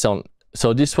play this sound.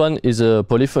 So this one is a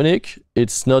polyphonic.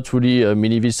 It's not really a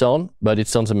Mini V sound, but it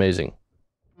sounds amazing.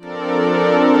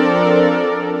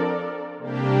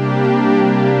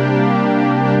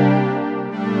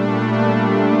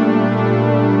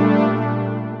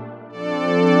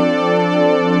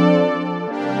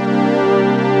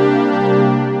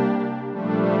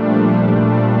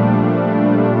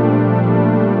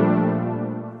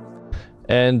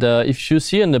 And if you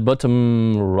see on the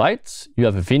bottom right, you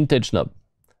have a vintage knob.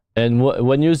 And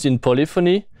when used in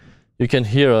polyphony, you can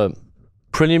hear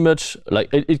pretty much, like,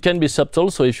 it can be subtle,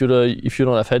 so if you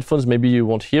don't have headphones, maybe you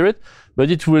won't hear it,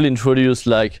 but it will introduce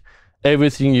like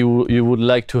everything you would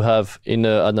like to have in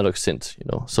an analog synth, you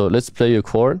know. So let's play a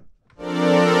chord.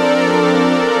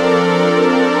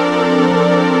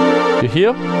 You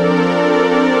hear?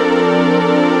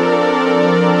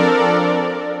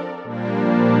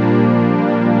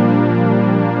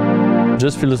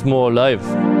 Just feels more alive.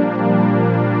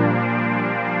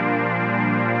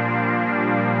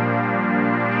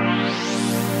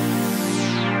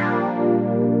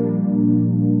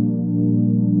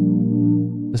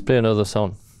 Let's play another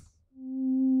sound.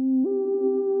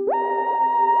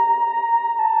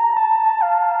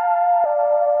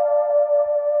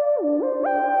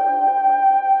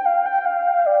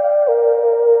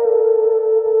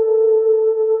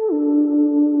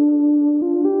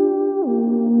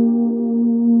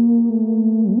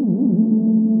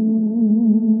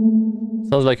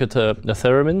 Sounds like a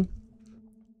theremin.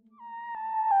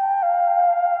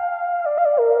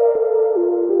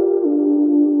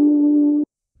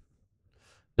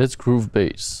 Let's groove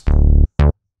bass.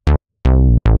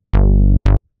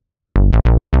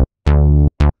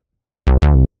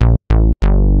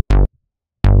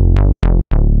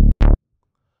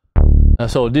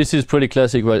 So this is pretty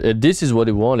classic, right? This is what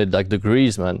he wanted, like the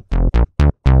grease, man.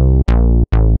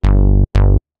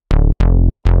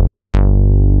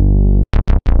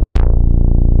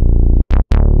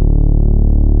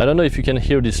 I don't know if you can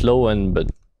hear this low end, but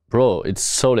bro, it's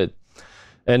solid.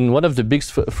 And one of the big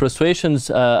frustrations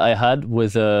I had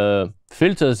with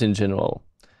filters in general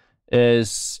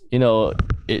is, you know,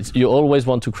 you always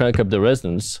want to crank up the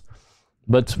resonance,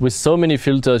 but with so many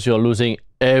filters, you're losing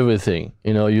everything.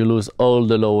 You know, you lose all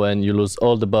the low end, you lose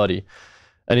all the body,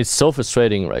 and it's so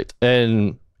frustrating, right?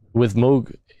 And with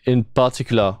Moog in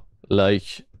particular,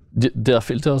 like their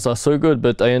filters are so good,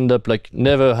 but I end up like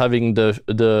never having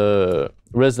the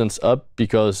resonance up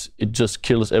because it just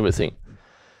kills everything.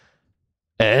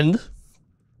 And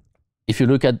if you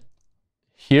look at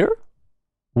here,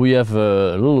 we have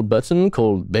a little button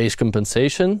called bass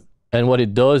compensation, and what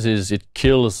it does is it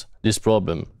kills this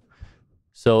problem.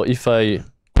 So if I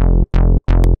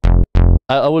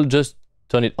will just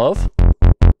turn it off.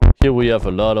 Here we have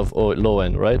a lot of low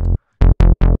end, right?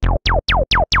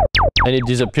 And it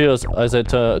disappears as I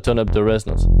turn up the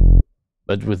resonance.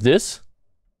 But with this,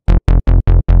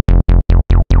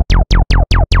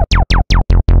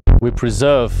 we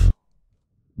preserve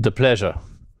the pleasure,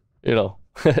 you know.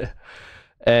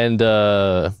 And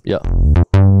yeah.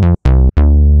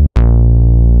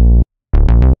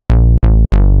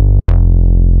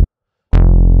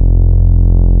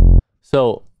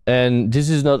 So, and this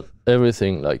is not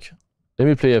everything. Like, Let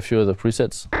me play a few other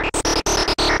presets.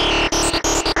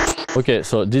 Okay,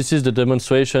 so this is the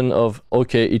demonstration of,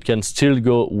 okay, it can still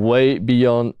go way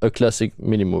beyond a classic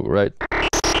mini-moog, right?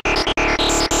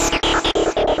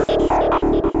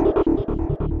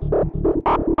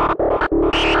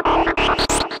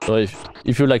 So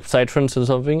if you like psytrance or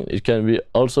something, it can be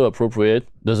also appropriate.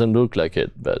 Doesn't look like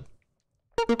it, but...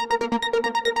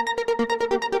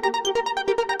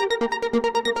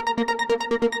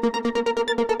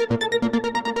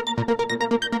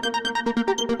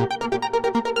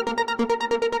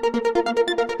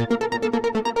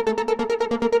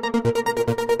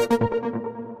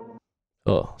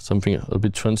 Oh, something a little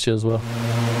bit trancey as well.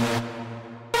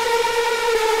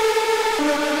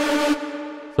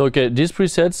 So, okay, these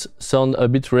presets sound a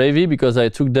bit ravey because I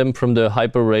took them from the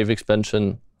Hyper Rave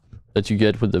expansion that you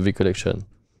get with the V collection.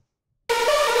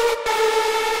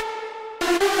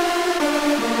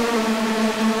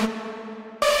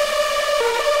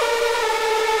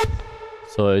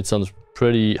 So it sounds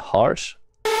pretty harsh.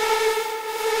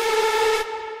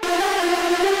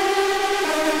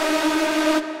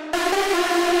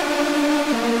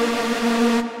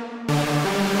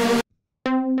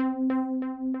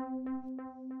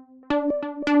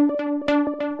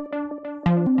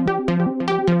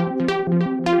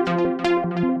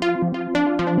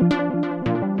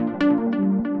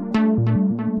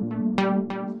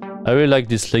 I really like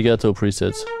these legato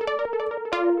presets.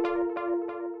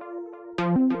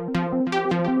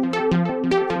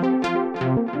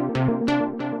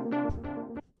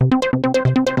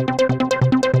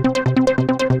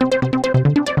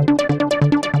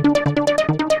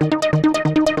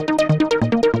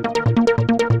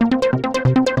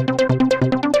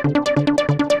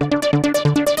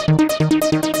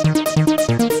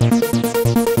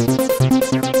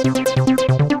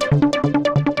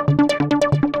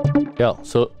 Yeah,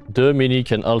 so the mini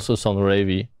can also sound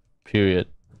ravey, period.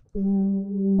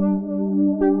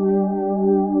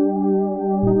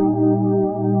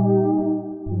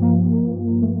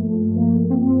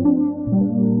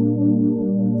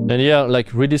 And yeah,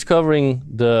 like rediscovering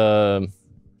the,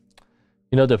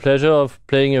 you know, the pleasure of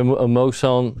playing a Moog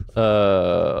sound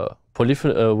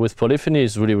with polyphony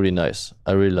is really, really nice.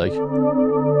 I really like it.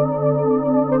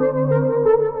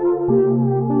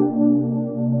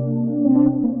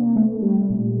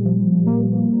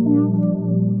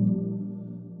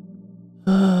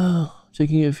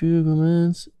 Checking a few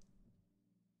comments.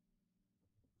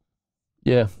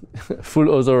 Yeah, full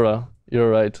Ozora, you're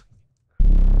right.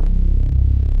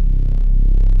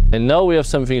 And now we have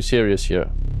something serious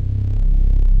here.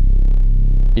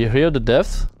 You hear the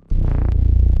depth?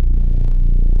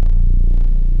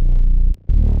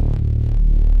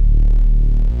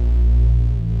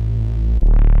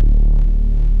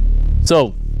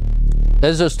 So,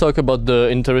 let's just talk about the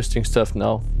interesting stuff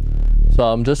now. So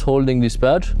I'm just holding this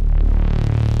pad.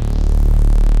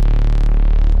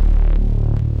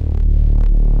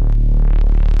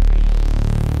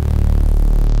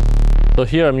 So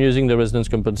here I'm using the resonance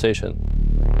compensation.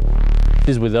 This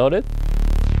is without it.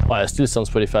 Oh, it still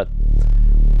sounds pretty fat.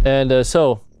 And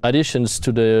so, additions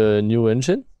to the new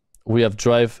engine, we have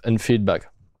drive and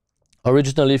feedback.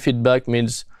 Originally, feedback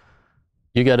means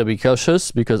you gotta be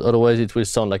cautious because otherwise it will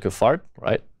sound like a fart,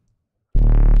 right?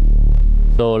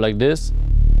 So like this.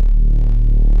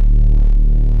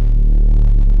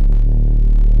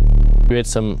 Create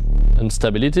some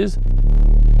instabilities.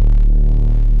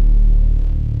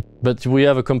 But we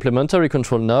have a complementary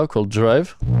control now called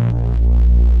drive.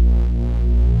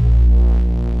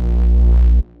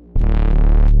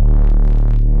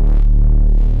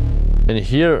 And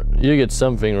here you get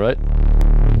something, right?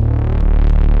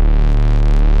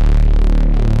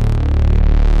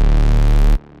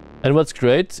 And what's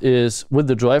great is with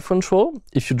the drive control,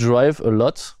 if you drive a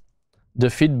lot, the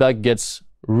feedback gets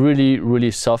really, really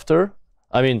softer.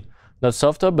 I mean, not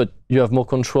softer, but you have more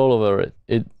control over it.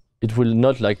 It will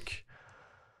not like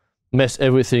mess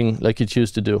everything like it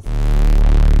used to do.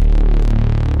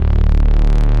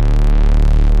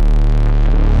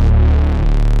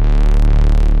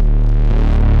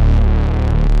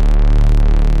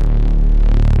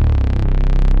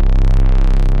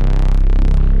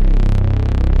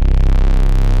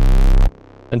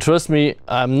 And trust me,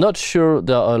 I'm not sure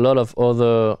there are a lot of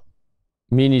other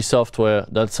mini software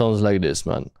that sounds like this,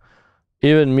 man.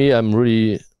 Even me, I'm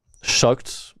really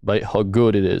shocked by how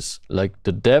good it is. Like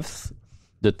the depth,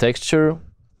 the texture,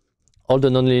 all the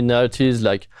nonlinearities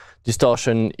like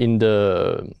distortion in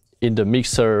the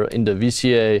mixer, in the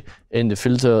VCA, in the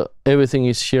filter, everything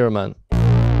is here, man.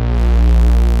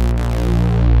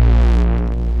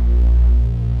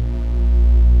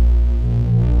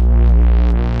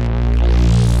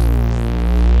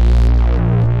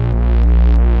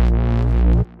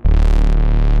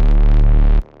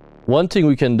 one thing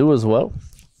we can do as well,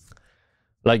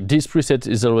 like this preset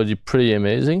is already pretty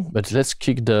amazing, but let's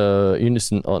kick the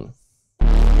unison on.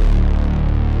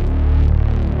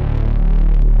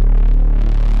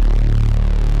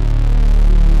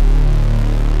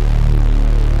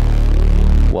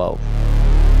 Wow.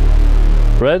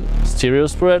 Spread, stereo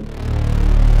spread.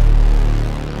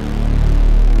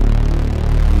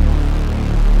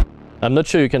 I'm not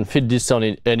sure you can fit this sound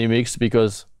in any mix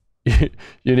because you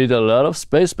need a lot of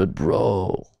space, but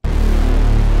bro,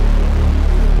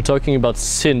 we're talking about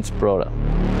synth, brother.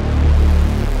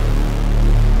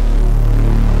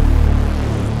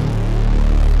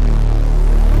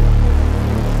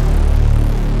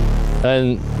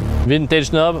 And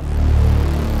vintage knob,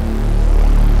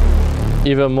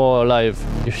 even more alive.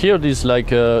 You hear this like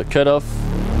cut off,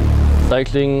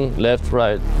 cycling left,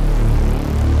 right.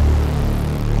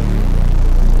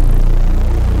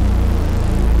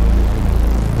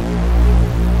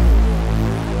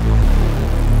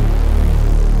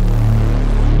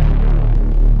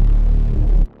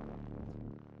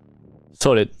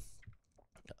 Solid.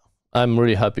 I'm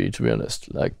really happy, to be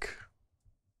honest. Like,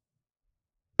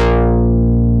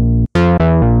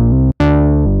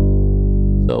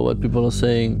 so what people are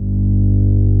saying,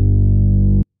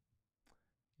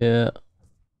 yeah,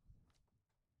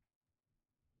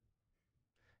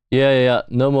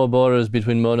 no more borders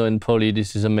between mono and poly.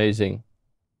 This is amazing.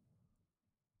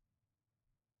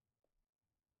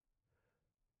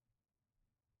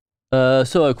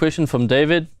 So a question from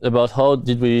David about how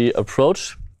did we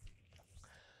approach.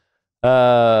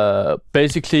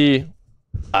 Basically,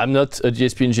 I'm not a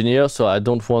DSP engineer, so I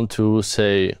don't want to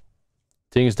say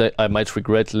things that I might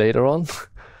regret later on.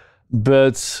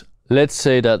 But let's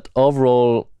say that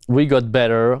overall, we got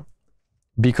better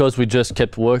because we just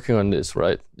kept working on this,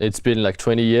 right? It's been like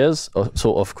 20 years.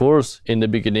 So of course, in the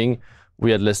beginning,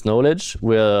 we had less knowledge.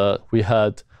 We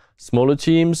had smaller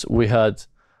teams. We had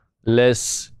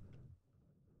less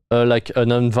like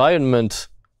an environment,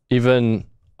 even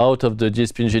out of the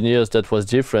DSP engineers, that was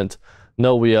different.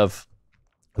 Now we have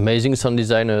amazing sound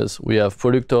designers, we have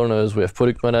product owners, we have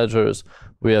product managers,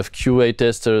 we have QA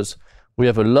testers. We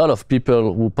have a lot of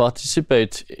people who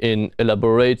participate in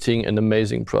elaborating an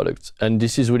amazing product. And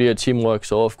this is really a teamwork.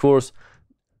 So of course,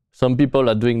 some people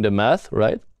are doing the math,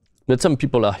 right? But some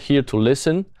people are here to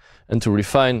listen and to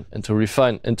refine and to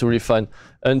refine and to refine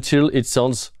until it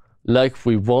sounds like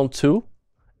we want to,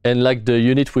 and like the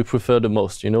unit we prefer the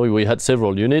most. You know, we had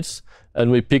several units and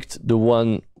we picked the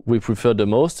one we prefer the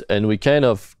most, and we kind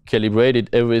of calibrated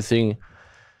everything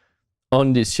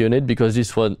on this unit because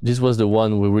this was the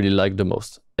one we really liked the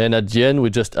most. And at the end, we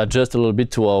just adjust a little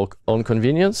bit to our own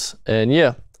convenience. And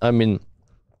yeah, I mean,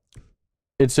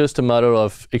 it's just a matter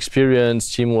of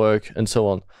experience, teamwork, and so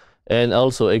on. And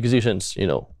also exigence, you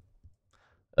know.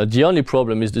 The only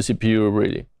problem is the CPU,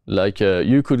 really. Like,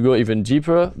 you could go even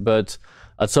deeper, but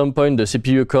at some point, the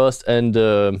CPU cost and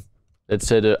let's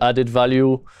say the added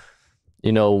value,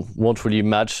 you know, won't really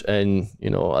match, and you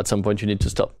know, at some point you need to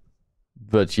stop.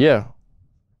 But yeah,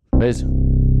 amazing.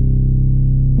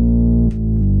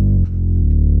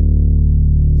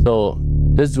 So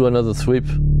let's do another sweep,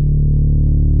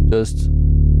 just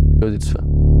because it's fun.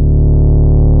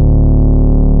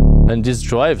 And this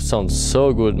drive sounds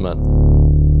so good, man.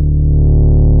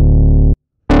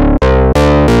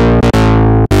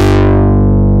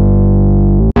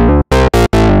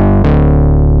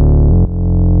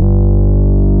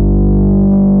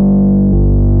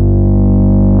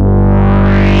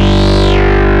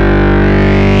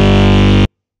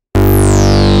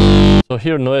 So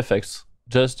here, no effects,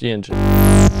 just the engine.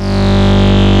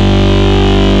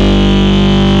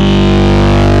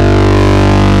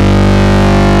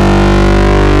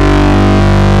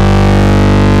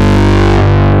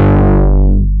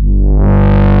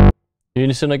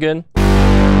 Unison again.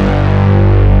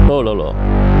 Oh la la.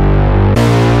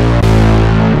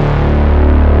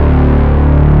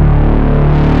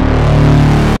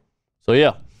 So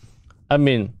yeah, I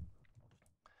mean,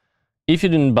 if you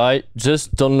didn't buy,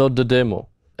 just download the demo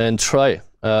and try.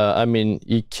 I mean,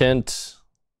 you can't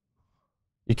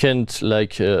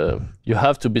like, you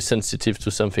have to be sensitive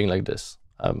to something like this.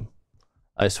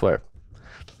 I swear.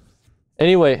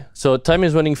 Anyway, so time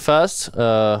is running fast.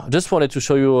 Just wanted to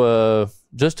show you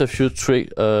just a few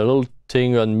little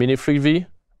thing on Mini Freak V,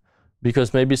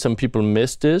 because maybe some people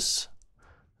missed this.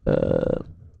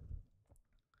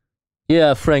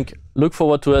 Yeah, Frank, look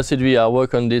forward to Acid V. I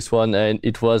work on this one and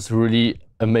it was really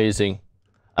amazing.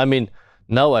 I mean,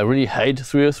 now I really hate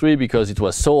 303 because it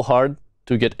was so hard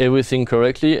to get everything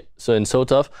correctly, and so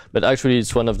tough, but actually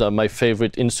it's one of my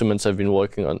favorite instruments I've been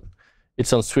working on. It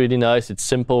sounds really nice. It's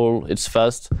simple. It's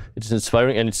fast. It's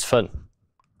inspiring, and it's fun.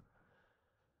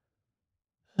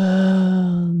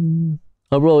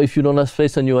 Oh, bro, if you don't have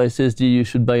space on your SSD, you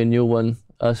should buy a new one.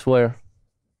 I swear.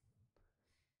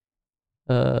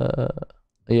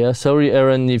 Yeah, sorry,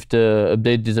 Aaron, if the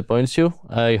update disappoints you.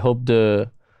 I hope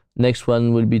the next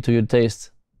one will be to your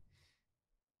taste.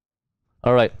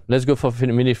 All right, let's go for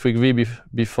Minifreak V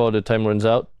before the time runs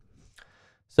out.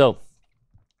 So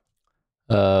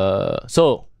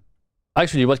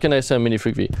actually, what can I say on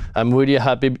Minifreak V? I'm really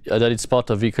happy that it's part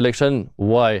of V Collection.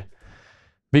 Why?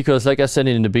 Because, like I said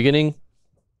in the beginning,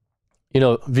 you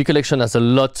know, V Collection has a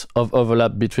lot of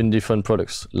overlap between different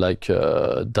products. Like there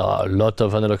are a lot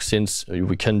of analog synths.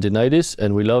 We can't deny this,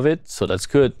 and we love it, so that's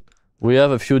good. We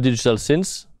have a few digital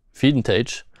synths,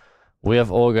 vintage. We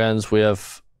have organs, we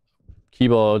have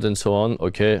keyboard, and so on.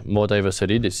 Okay, more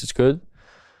diversity. This is good.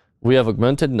 We have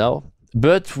augmented now,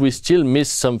 but we still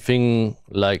miss something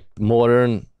like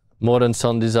modern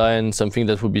sound design, something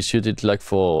that would be suited like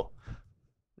for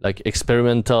like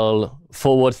experimental,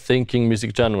 forward-thinking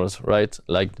music genres, right?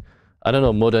 Like, I don't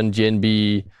know, modern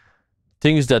DnB,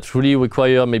 things that really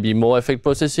require maybe more effect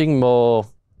processing, more,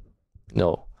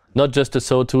 no, not just a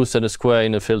sawtooth and a square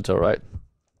in a filter, right?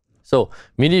 So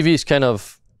Mini V is kind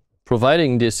of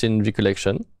providing this in V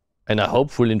Collection, and I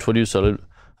hope we'll introduce a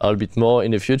little bit more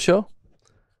in the future.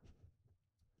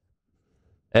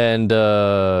 And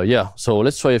yeah, so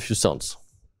let's try a few sounds.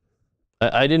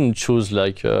 I didn't choose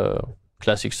like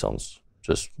classic sounds,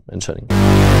 just mentioning.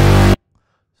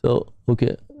 So,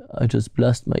 okay, I just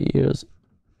blast my ears.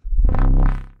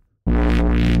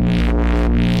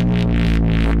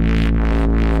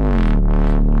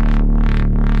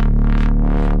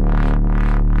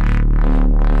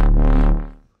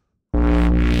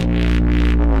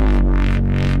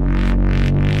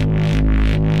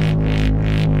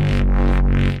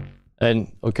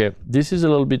 And okay, this is a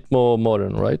little bit more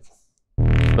modern, right?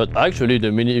 But actually,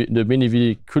 the Mini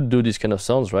V could do this kind of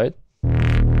sounds, right?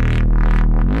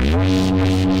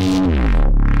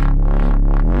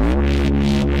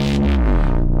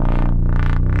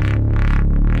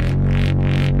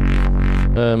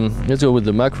 Let's go with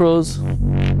the macros.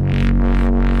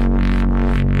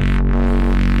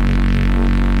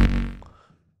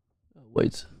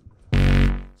 Wait.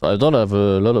 So I don't have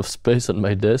a lot of space on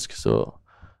my desk, so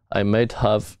I might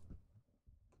have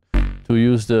to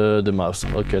use the mouse.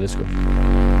 Okay, let's go.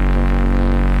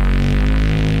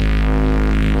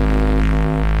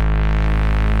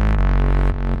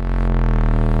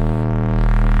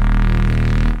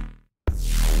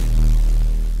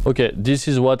 Okay, this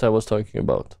is what I was talking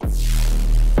about.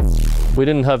 We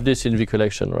didn't have this in V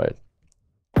Collection, right?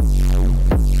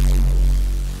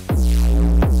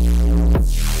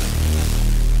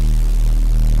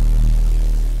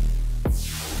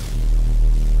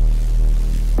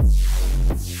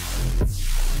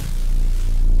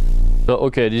 So,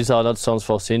 okay, these are not sounds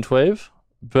for synthwave,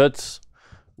 but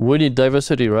we need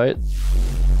diversity, right?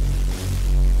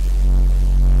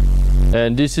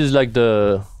 And this is like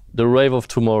the rave of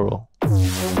tomorrow.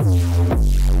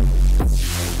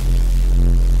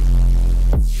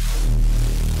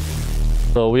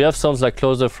 So we have sounds like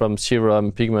Closer from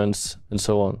Serum, Pigments, and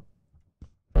so on.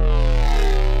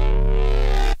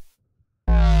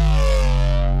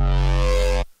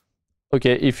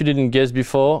 Okay, if you didn't guess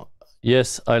before,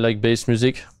 yes, I like bass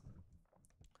music.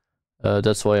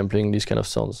 That's why I'm playing these kind of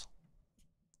sounds.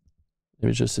 Let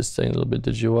me just sustain a little bit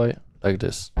the GUI, like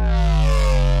this.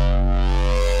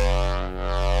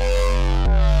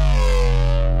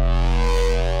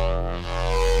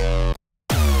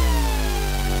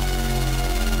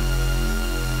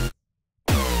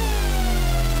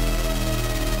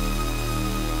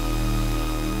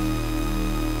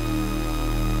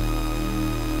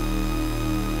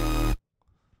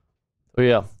 So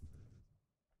yeah.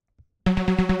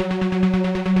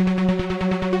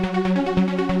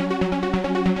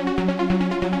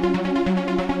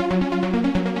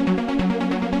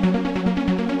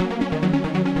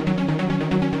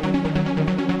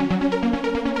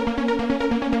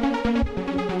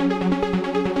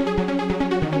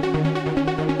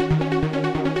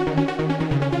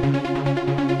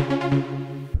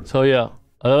 So yeah,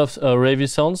 a lot of ravey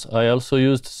sounds. I also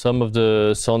used some of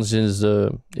the sounds in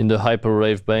the Hyper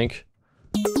Rave bank.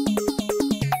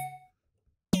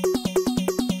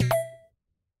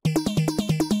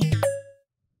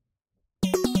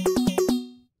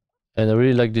 And I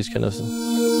really like this kind of sound.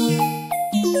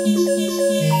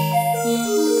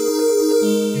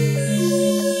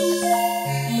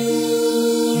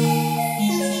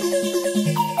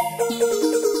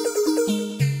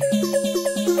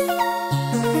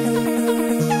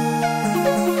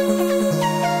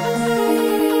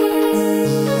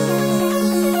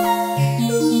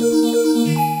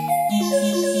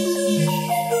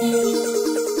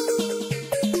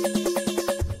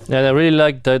 And I really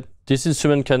like that this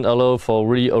instrument can allow for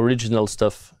really original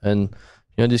stuff. And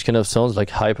you know, this kind of sounds like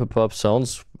hyperpop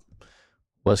sounds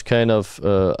was kind of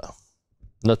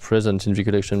not present in the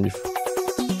collection before.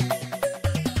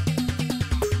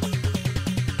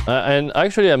 And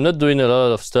actually, I'm not doing a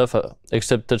lot of stuff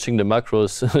except touching the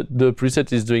macros. The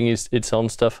preset is doing its own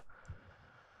stuff.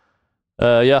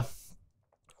 Yeah.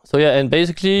 So yeah, and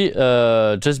basically,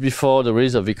 just before the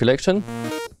release of the collection,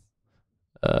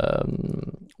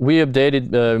 we updated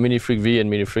Minifreak V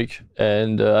and Minifreak,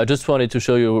 and I just wanted to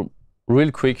show you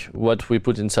real quick what we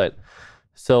put inside.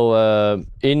 So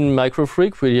in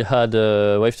Microfreak, we had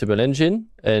a wavetable engine,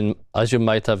 and as you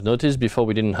might have noticed before,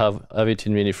 we didn't have it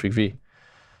in Minifreak V.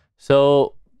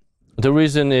 So the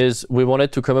reason is we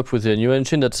wanted to come up with a new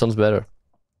engine that sounds better.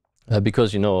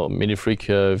 Because, you know, Minifreak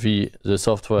V, the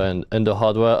software and the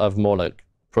hardware have more like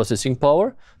processing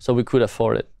power, so we could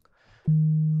afford it.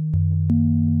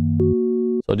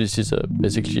 So this is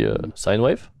basically a sine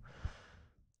wave.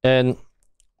 And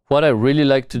what I really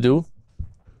like to do,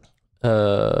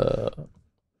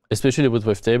 especially with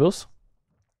wavetables,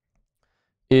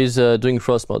 is doing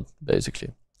cross mode,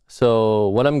 basically. So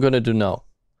what I'm going to do now,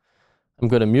 I'm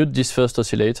going to mute this first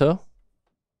oscillator,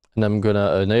 and I'm going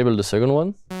to enable the second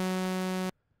one.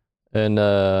 And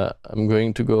I'm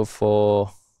going to go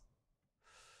for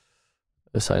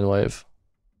a sine wave.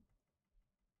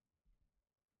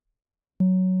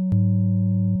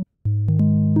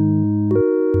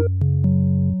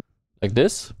 Like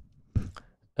this.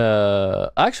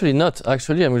 Actually not.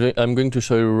 Actually, I'm going to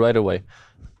show you right away.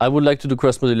 I would like to do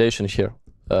cross modulation here.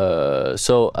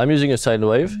 So I'm using a sine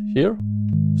wave here.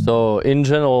 So in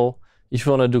general, if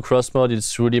you want to do cross mode,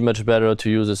 it's really much better to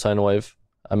use a sine wave.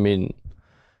 I mean,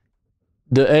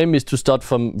 the aim is to start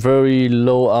from very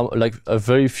low, like a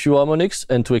very few harmonics,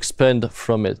 and to expand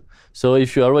from it. So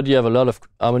if you already have a lot of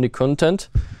harmonic content,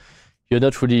 you're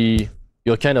not really,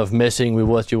 you're kind of messing with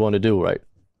what you want to do, right?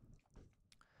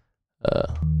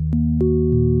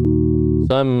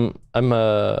 So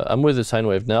I'm with the sine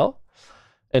wave now,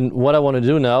 and what I want to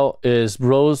do now is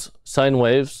browse sine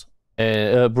waves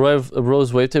and browse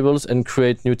wavetables and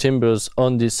create new timbres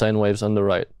on these sine waves on the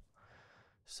right.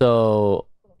 So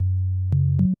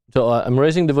I'm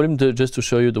raising the volume just to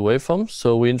show you the waveforms.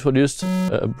 So we introduced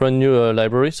a brand new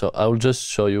library, so I will just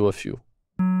show you a few.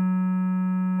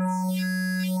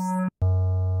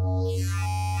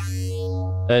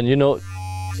 And you know,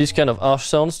 these kind of harsh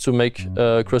sounds to make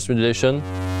cross modulation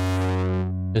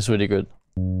is really good.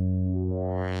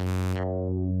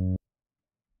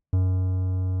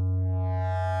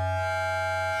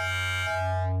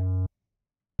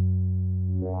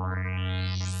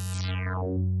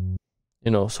 You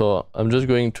know, so I'm just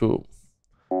going to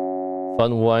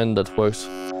find one that works.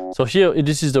 So here,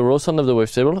 this is the raw sound of the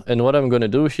wavetable, and what I'm going to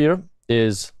do here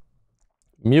is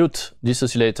mute this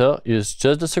oscillator, use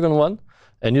just the second one,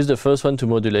 and use the first one to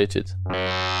modulate it.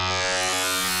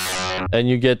 And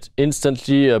you get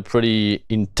instantly a pretty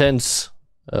intense,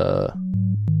 sound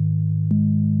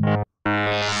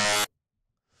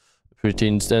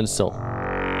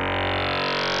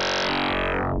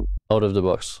out of the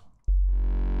box.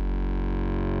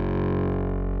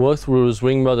 Work through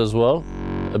swing mode as well,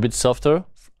 a bit softer.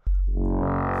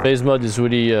 Phase mode is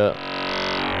really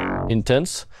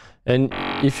intense, and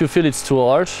if you feel it's too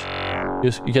harsh,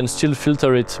 you can still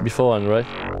filter it beforehand, right?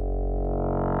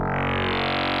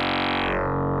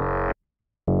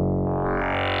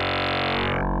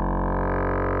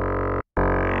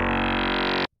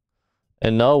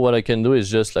 And now what I can do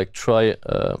is just like try.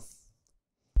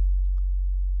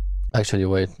 Actually,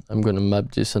 wait, I'm gonna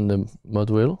map this on the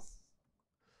mod wheel.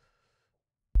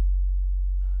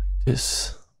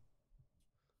 This.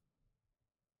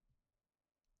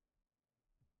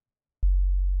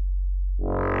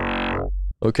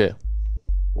 Okay.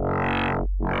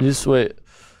 This way,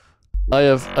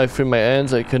 I free my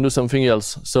hands. I can do something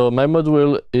else. So my mod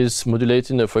wheel is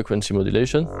modulating the frequency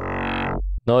modulation.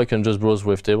 Now I can just browse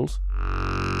wavetables.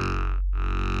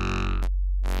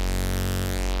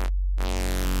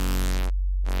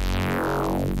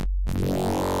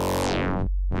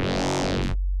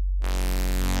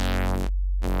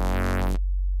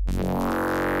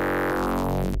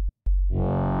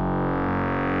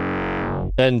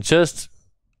 And just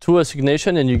two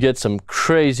assignation and you get some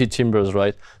crazy timbres,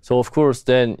 right? So of course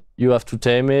then you have to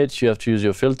tame it, you have to use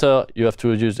your filter, you have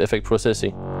to use effect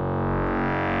processing.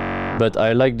 But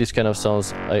I like this kind of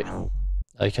sounds,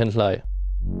 I can't lie.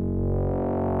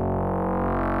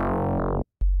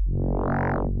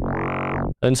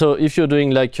 And so if you're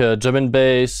doing like drum and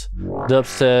bass,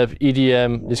 dubstep,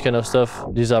 EDM, this kind of stuff,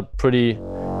 these are pretty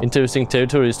interesting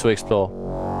territories to explore.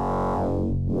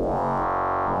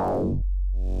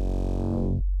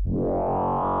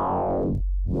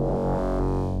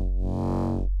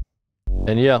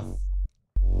 And yeah.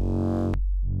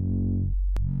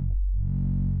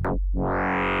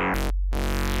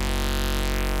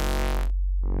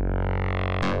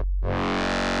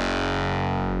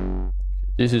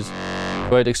 This is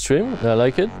quite extreme. I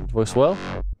like it. It works well.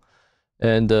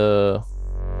 And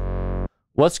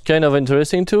what's kind of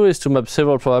interesting too is to map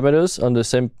several parameters on the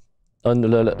same,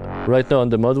 right now on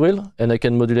the mod wheel, and I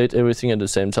can modulate everything at the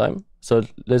same time. So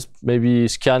let's maybe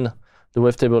scan the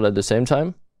wavetable at the same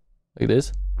time, like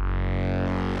this.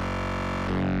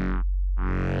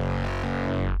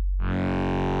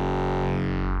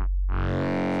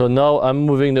 So now I'm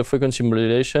moving the frequency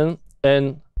modulation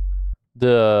and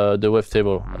the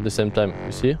wavetable at the same time,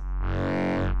 you see?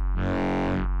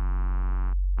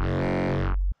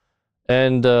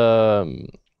 And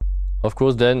of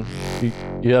course then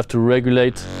you have to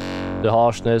regulate the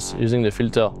harshness using the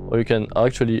filter, or you can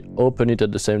actually open it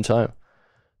at the same time.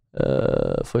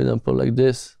 For example, like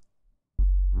this.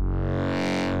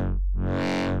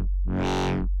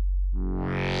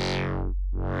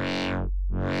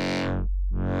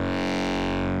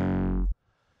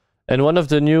 And one of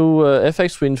the new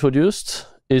effects we introduced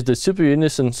is the super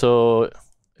unison. So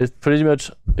it's pretty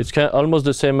much, it's almost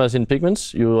the same as in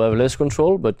pigments. You have less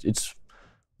control, but it's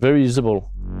very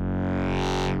usable.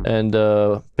 And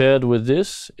paired with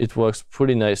this, it works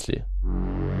pretty nicely.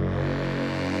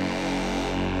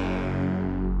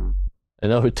 And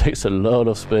now it takes a lot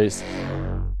of space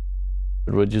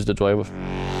to reduce the driver.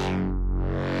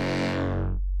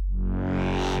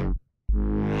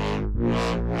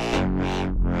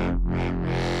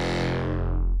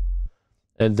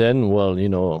 And then, well, you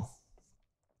know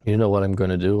what I'm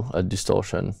gonna do at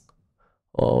distortion.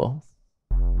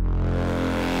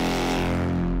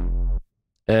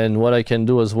 And what I can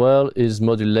do as well is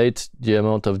modulate the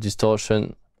amount of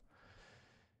distortion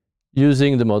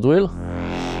using the mod wheel.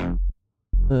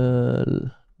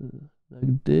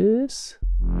 Like this.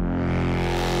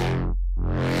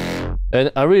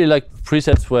 And I really like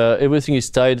presets where everything is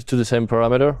tied to the same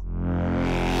parameter.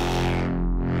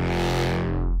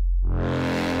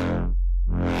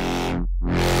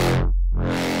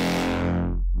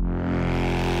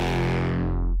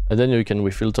 And then you can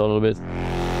refilter a little bit.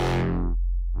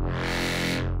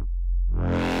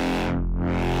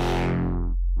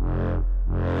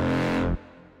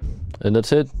 And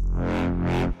that's it.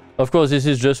 Of course, this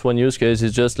is just one use case.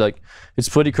 It's just like, it's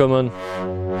pretty common.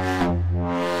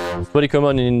 It's pretty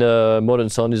common in modern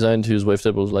sound design to use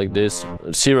wavetables like this.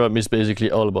 Serum is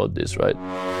basically all about this, right?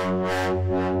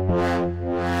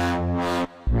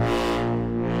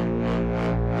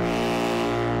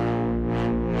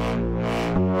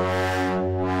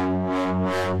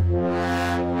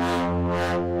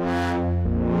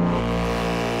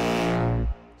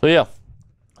 So yeah,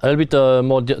 a little bit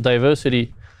more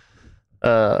diversity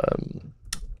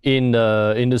in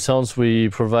the sounds we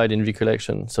provide in V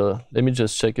Collection. So let me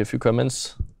just check a few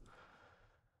comments.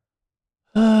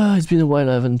 It's been a while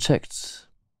I haven't checked.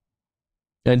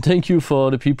 And thank you for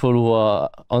the people who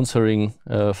are answering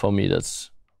for me.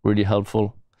 That's really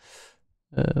helpful.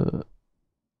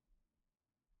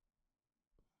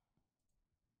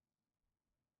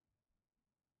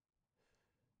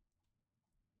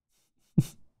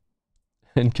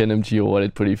 And can empty your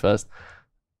wallet pretty fast.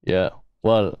 Yeah,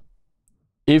 well,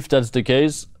 if that's the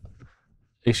case,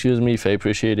 excuse me if I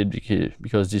appreciate it,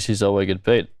 because this is how I get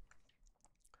paid.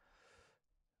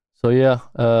 So yeah,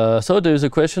 so there's a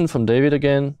question from David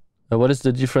again. What is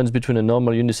the difference between a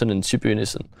normal unison and super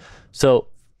unison? So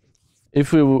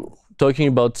if we were talking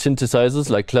about synthesizers,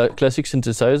 like classic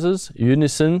synthesizers,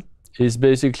 unison is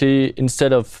basically,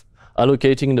 instead of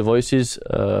allocating the voices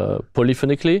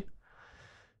polyphonically,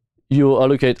 you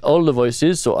allocate all the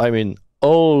voices, so I mean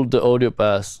all the audio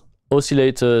paths,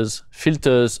 oscillators,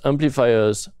 filters,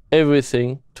 amplifiers,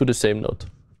 everything to the same note.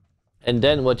 And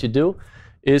then what you do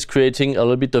is creating a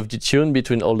little bit of detune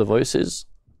between all the voices,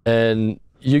 and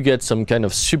you get some kind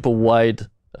of super wide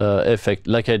effect,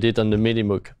 like I did on the Mini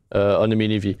MOOC, on the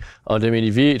Mini V. On the Mini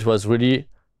V, it was really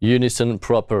unison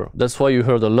proper. That's why you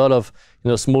heard a lot of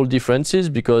small differences,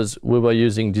 because we were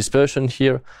using dispersion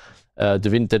here. The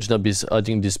vintage knob is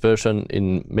adding dispersion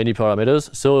in many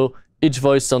parameters, so each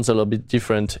voice sounds a little bit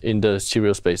different in the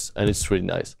stereo space, and it's really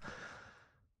nice.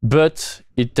 But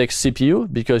it takes CPU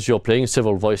because you're playing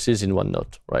several voices in one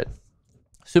note, right?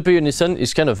 Super unison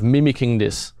is kind of mimicking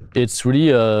this. It's really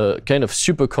a kind of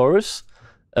super chorus,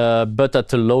 but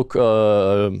at a low,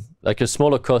 like a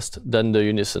smaller cost than the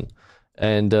unison.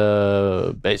 And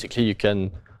basically you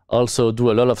can also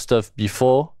do a lot of stuff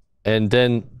before and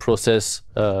then process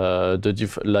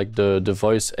the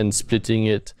voice and splitting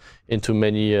it into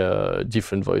many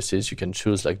different voices. You can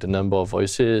choose like the number of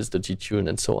voices, the detune,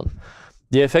 and so on.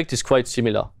 The effect is quite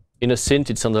similar. In a synth,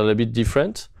 it sounds a little bit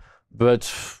different,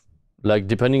 but like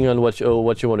depending on what you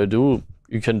want to do,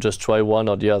 you can just try one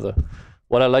or the other.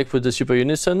 What I like with the Super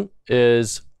Unison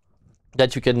is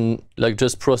that you can like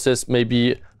just process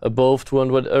maybe above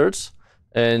 200 Hertz,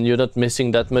 and you're not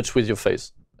messing that much with your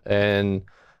face. And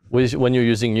when you're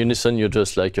using Unison, you're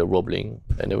just like wobbling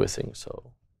and everything.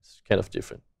 So it's kind of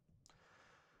different.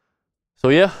 So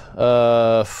yeah,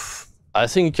 I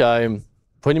think I'm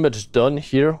pretty much done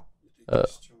here.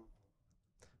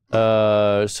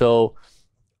 So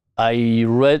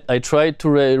I tried to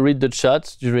read the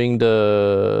chat during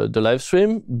the live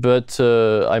stream, but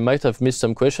I might have missed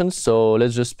some questions. So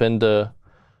let's just spend a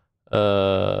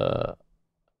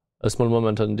small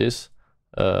moment on this.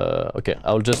 Okay,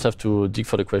 I'll just have to dig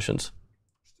for the questions.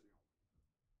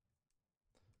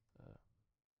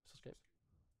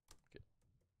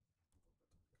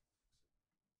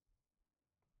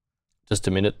 Just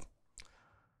a minute.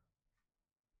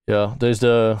 Yeah, there's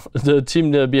the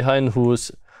team there behind who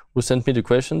sent me the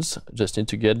questions. Just need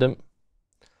to get them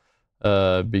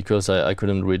because I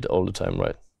couldn't read all the time,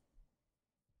 right?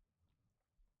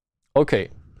 Okay,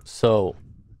 so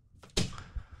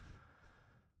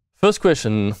first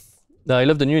question. I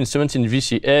love the new instrument in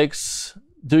VCX.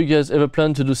 Do you guys ever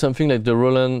plan to do something like the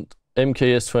Roland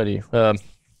MKS20?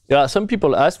 Yeah, some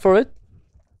people ask for it.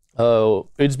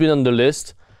 It's been on the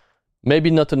list.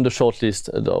 Maybe not on the short list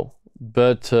though,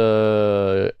 but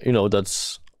you know,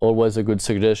 that's always a good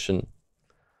suggestion.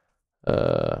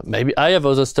 Maybe I have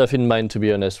other stuff in mind, to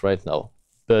be honest, right now,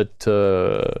 but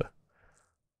you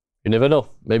never know.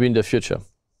 Maybe in the future.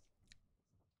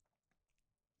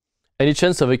 Any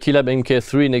chance of a Keylab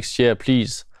MK3 next year,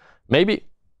 please? Maybe.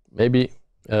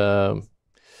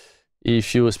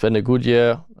 If you spend a good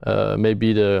year,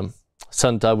 maybe the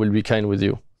Santa will be kind with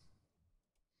you.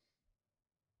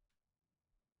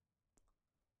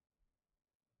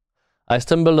 I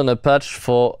stumbled on a patch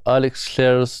for Alex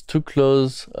Clare's Too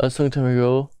Close a long time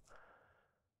ago.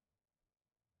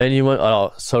 Anyone?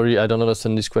 Oh, sorry, I don't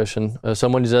understand this question.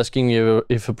 Someone is asking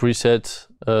if a preset,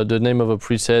 the name of a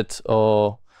preset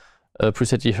or a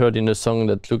preset he heard in a song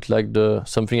that looked like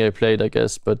something I played, I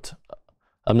guess, but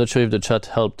I'm not sure if the chat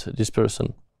helped this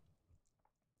person.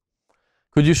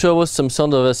 Could you show us some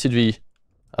sound of Acid V?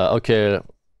 Okay,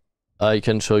 I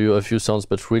can show you a few sounds,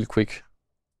 but real quick.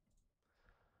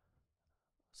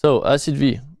 So, Acid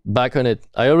V, back on it.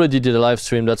 I already did a live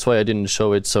stream, that's why I didn't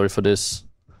show it, sorry for this.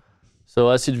 So,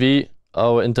 Acid V,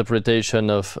 our interpretation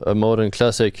of a modern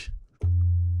classic.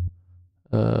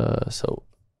 So,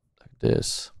 like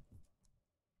this.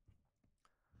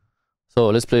 So,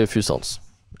 let's play a few sounds.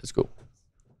 Let's go.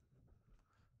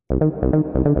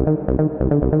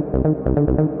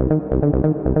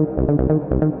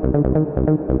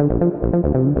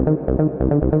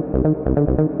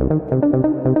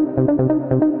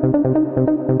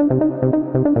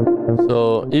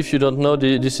 So if you don't know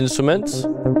this instrument,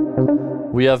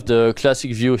 we have the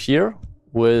classic view here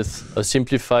with a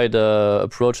simplified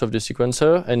approach of the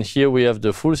sequencer, and here we have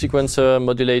the full sequencer,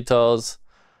 modulators,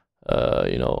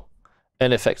 you know,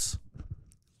 and effects.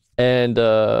 And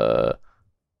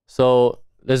so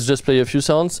let's just play a few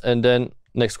sounds and then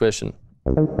next question.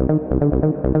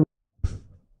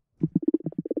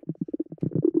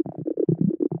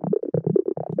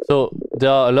 So there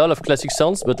are a lot of classic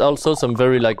sounds, but also some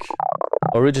very like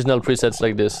original presets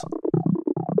like this.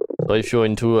 So if you're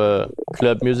into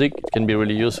club music, it can be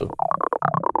really useful.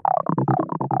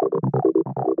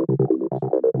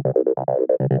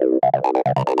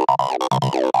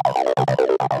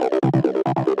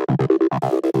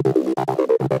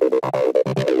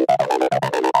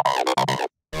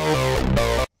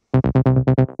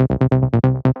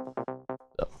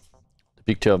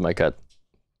 Picture of my cat.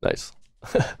 Nice.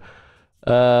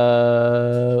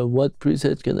 What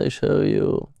preset can I show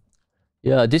you?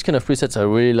 Yeah, these kind of presets I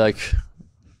really like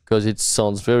because it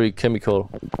sounds very chemical.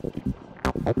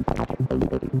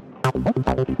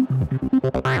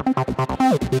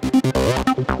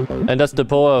 And that's the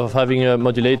power of having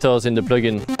modulators in the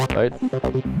plugin, right?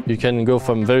 You can go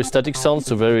from very static sounds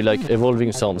to very like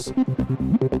evolving sounds.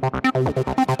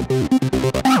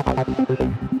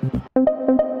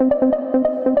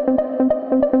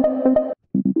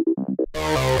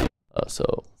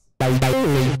 So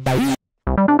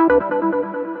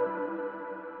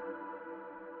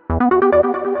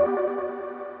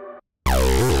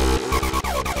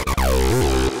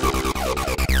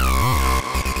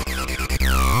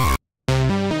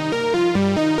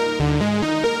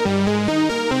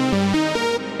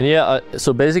Yeah,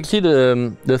 so basically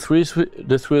the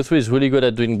 303 is really good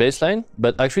at doing baseline,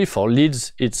 but actually for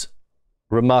leads it's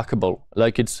remarkable.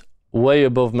 Like it's way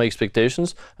above my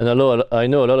expectations, and I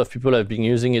know a lot of people have been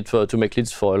using it to make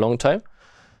leads for a long time,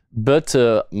 but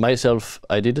myself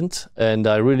I didn't, and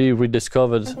I really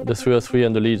rediscovered the 303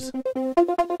 and the leads.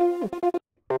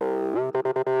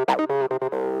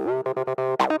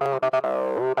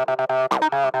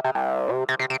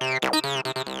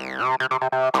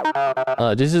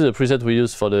 This is a preset we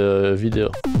use for the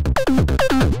video.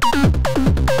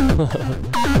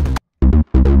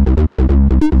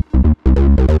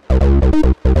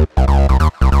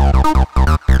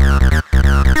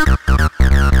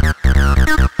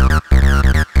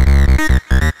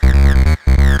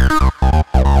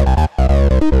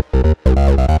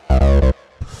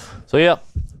 So yeah,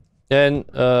 and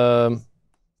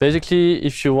basically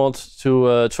if you want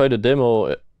to try the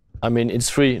demo, I mean, it's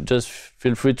free. Just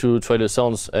feel free to try the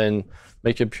sounds and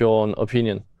make up your own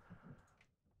opinion.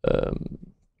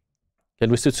 Can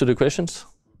we switch to the questions?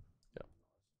 Yeah.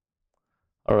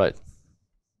 All right.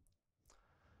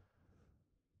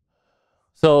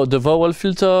 So the vowel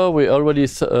filter, we already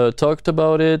talked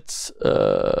about it.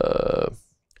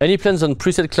 Any plans on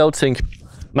preset cloud sync?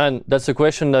 Man, that's a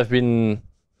question I've been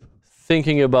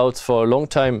thinking about for a long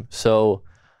time. So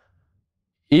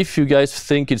if you guys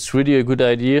think it's really a good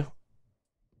idea,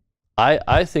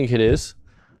 I think it is.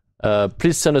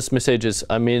 Please send us messages.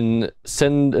 I mean,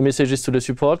 send messages to the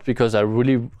support, because I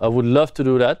would love to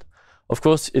do that. Of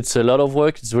course, it's a lot of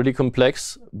work. It's really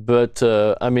complex, but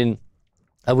I mean,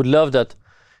 I would love that.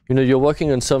 You know, you're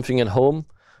working on something at home,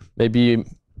 maybe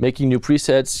making new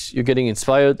presets. You're getting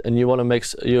inspired, and you want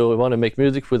to make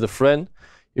music with a friend.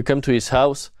 You come to his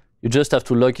house. You just have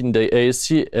to log in the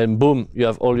ASC, and boom, you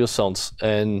have all your sounds.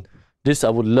 And this, I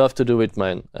would love to do it,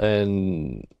 man.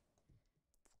 And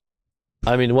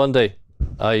I mean, one day,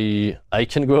 I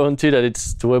can guarantee that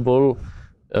it's doable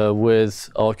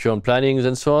with our current plannings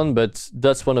and so on, but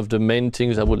that's one of the main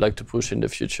things I would like to push in the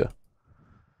future.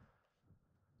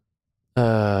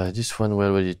 This one, we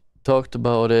already talked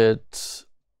about it.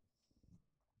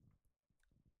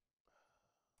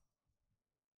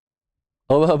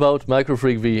 How about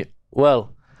Microfreak V?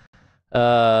 Well,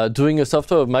 doing a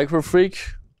software of Microfreak,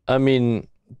 I mean,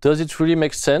 does it really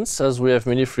make sense as we have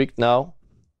Minifreak now?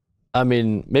 I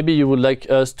mean, maybe you would like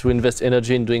us to invest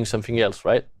energy in doing something else,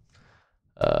 right?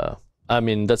 I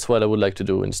mean, that's what I would like to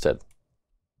do instead.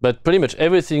 But pretty much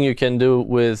everything you can do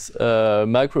with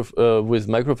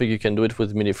Microfreak, you can do it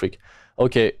with Minifreak.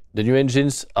 Okay, the new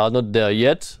engines are not there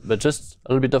yet, but just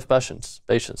a little bit of patience.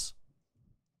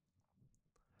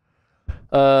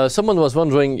 Someone was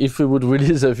wondering if we would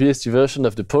release a VST version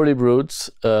of the Polybrute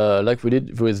like we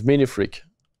did with Minifreak.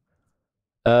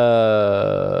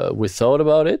 We thought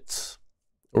about it.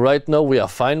 Right now we are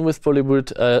fine with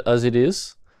Polybrute as it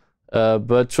is,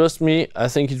 but trust me, I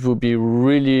think it would be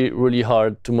really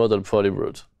hard to model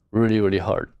Polybrute. Really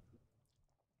hard.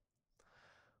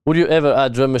 Would you ever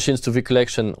add drum machines to the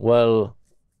collection? Well,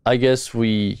 I guess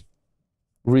we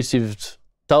received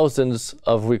thousands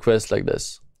of requests like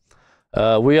this.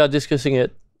 We are discussing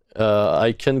it.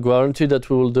 I can guarantee that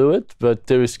we will do it, but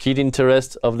there is keen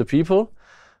interest of the people.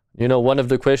 You know, one of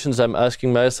the questions I'm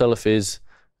asking myself is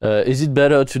it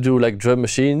better to do like drum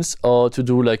machines or to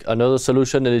do like another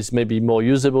solution that is maybe more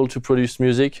usable to produce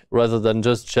music rather than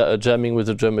just jamming with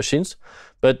the drum machines?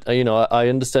 But you know, I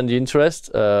understand the interest.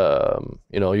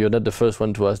 You know, you're not the first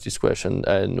one to ask this question,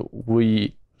 and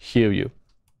we hear you.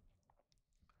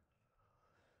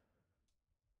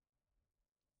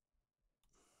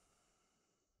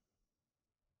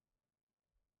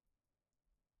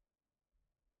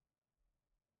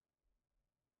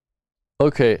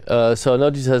 Okay, so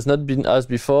now this has not been asked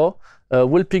before.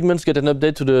 Will Pigments get an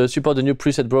update to support the new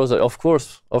preset browser? Of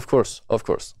course.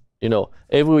 You know,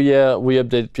 every year we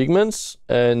update Pigments,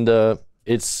 and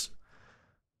it's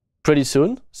pretty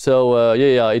soon. So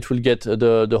yeah, it will get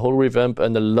the whole revamp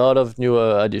and a lot of new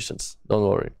additions. Don't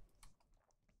worry.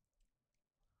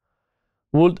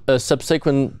 Would a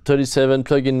subsequent 37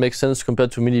 plugin make sense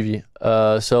compared to Mini-V?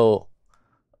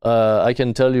 I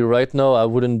can tell you right now, I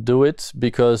wouldn't do it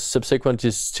because Subsequent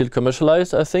is still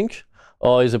commercialized, I think,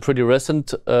 or is a pretty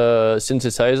recent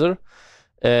synthesizer.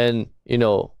 And, you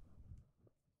know,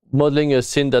 modeling a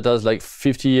synth that has like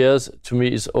 50 years to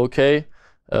me is okay.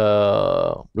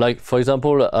 Like, for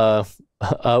example,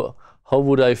 how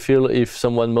would I feel if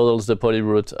someone models the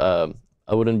Polybrute?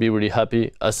 I wouldn't be really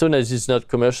happy. As soon as it's not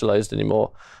commercialized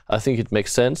anymore, I think it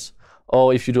makes sense.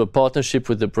 Or if you do a partnership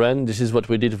with the brand, this is what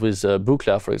we did with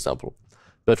Buchla, for example.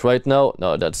 But right now,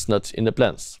 no, that's not in the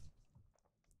plans.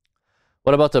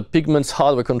 What about a Pigments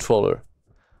hardware controller?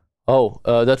 Oh,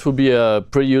 that would be a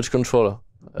pretty huge controller.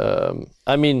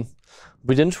 I mean,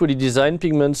 we didn't really design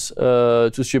Pigments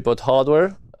to support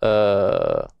hardware.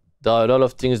 There are a lot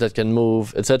of things that can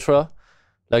move, etc.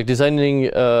 Like designing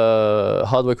a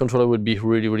hardware controller would be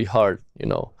really, really hard, you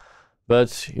know.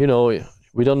 But, you know,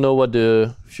 we don't know what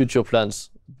the future plans.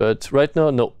 But right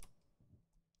now, no.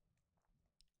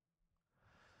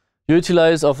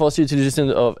 Utilize or foresee utilization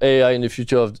of AI in the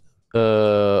future of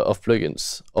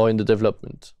plugins or in the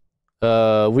development.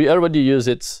 We already use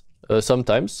it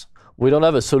sometimes. We don't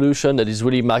have a solution that is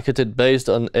really marketed based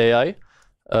on AI.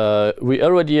 We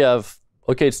already have,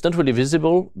 okay, it's not really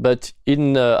visible, but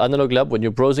in Analog Lab, when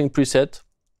you're browsing preset,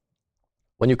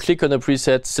 when you click on a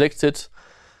preset, select it,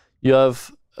 you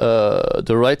have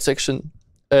the right section.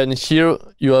 And here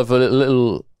you have a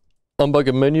little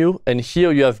hamburger menu. And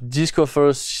here you have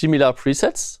discover similar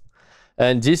presets.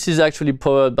 And this is actually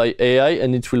powered by AI,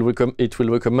 and it will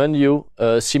recommend you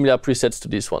similar presets to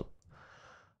this one.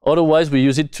 Otherwise, we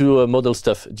use it to model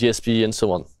stuff, DSP and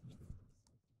so on.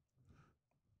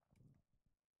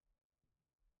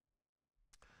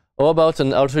 How about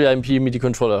an Ultra MP MIDI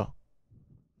controller?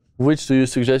 Which do you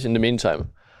suggest in the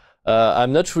meantime?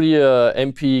 I'm not really a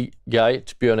MP guy,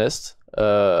 to be honest.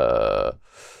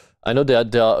 I know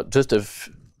that there are just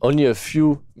only a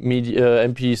few MIDI,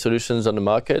 MP solutions on the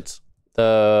market.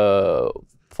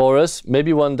 For us,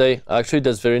 maybe one day. Actually,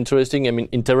 that's very interesting. I mean,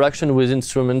 interaction with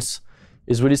instruments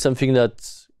is really something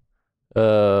that,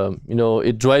 you know,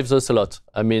 it drives us a lot.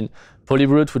 I mean,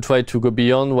 Polybrute, we try to go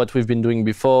beyond what we've been doing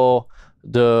before.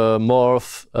 The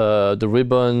morph, the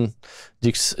ribbon,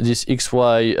 this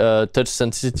XY touch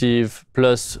sensitive,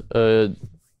 plus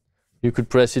you could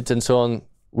press it and so on,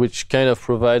 which kind of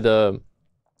provide a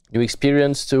new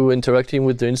experience to interacting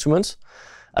with the instruments.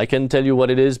 I can tell you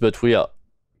what it is, but we are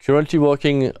currently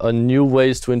working on new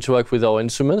ways to interact with our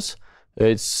instruments.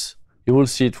 You will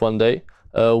see it one day.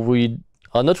 We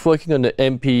are not working on the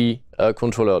MP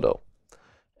controller though.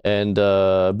 And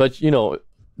but you know,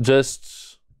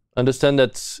 just understand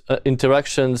that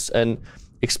interactions and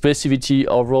expressivity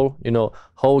overall, you know,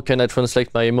 how can I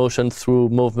translate my emotion through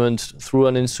movement, through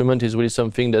an instrument is really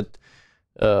something that,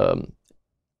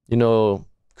 you know,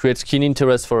 creates keen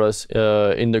interest for us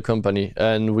in the company.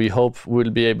 And we hope we'll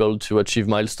be able to achieve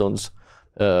milestones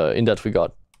in that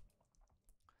regard.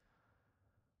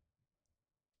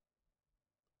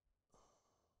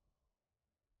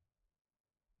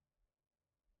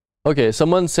 Okay,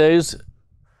 someone says,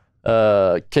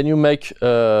 can you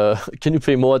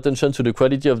pay more attention to the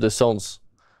quality of the sounds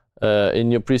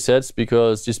in your presets,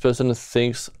 because this person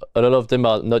thinks a lot of them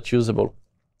are not usable.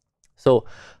 So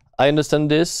I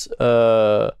understand this.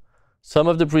 Some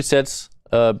of the presets,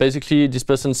 basically this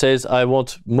person says, I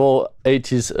want more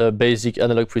 80s basic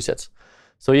analog presets.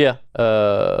 So yeah,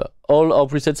 all our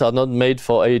presets are not made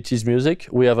for 80s music.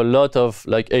 We have a lot of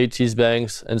like 80s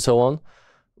bangs and so on.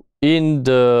 In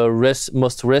the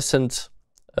most recent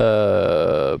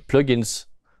plugins,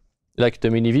 like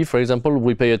the Mini V, for example,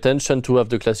 we pay attention to have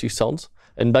the classic sounds.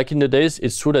 And back in the days,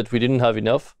 it's true that we didn't have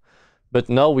enough, but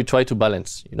now we try to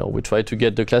balance. You know, we try to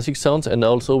get the classic sounds, and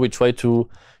also we try to,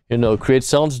 you know, create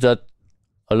sounds that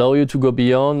allow you to go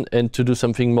beyond and to do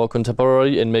something more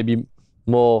contemporary and maybe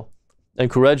more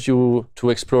encourage you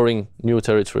to exploring new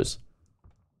territories.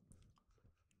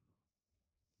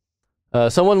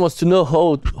 Someone wants to know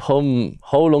how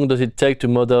long does it take to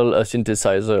model a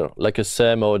synthesizer like a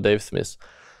Sam or a Dave Smith?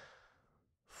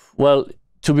 Well,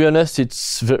 to be honest,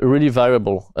 it's really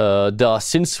variable. There are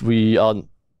synths we are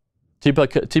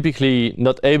typically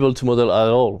not able to model at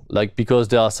all, like because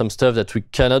there are some stuff that we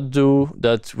cannot do,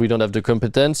 that we don't have the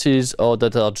competencies, or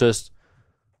that are just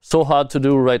so hard to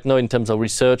do right now in terms of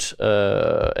research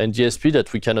and DSP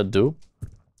that we cannot do.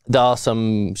 There are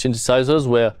some synthesizers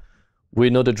where we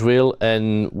know the drill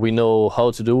and we know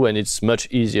how to do, and it's much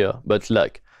easier. But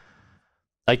like,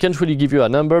 I can't really give you a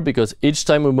number because each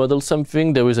time we model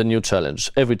something, there is a new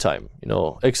challenge every time, you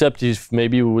know, except if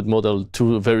maybe we would model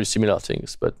two very similar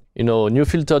things. But, you know, new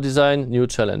filter design, new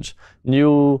challenge,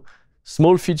 new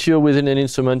small feature within an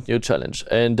instrument, new challenge.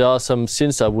 And there are some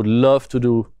synths I would love to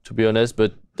do, to be honest,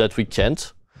 but that we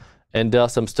can't. And there are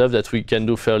some stuff that we can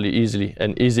do fairly easily.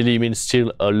 And easily means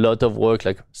still a lot of work,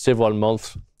 like several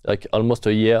months, like almost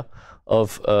a year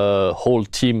of a whole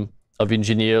team of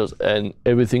engineers and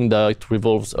everything that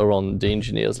revolves around the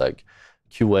engineers, like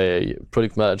QA,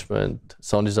 product management,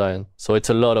 sound design. So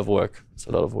it's a lot of work. It's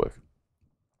a lot of work.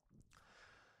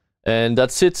 And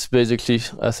that's it, basically.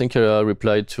 I think I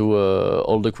replied to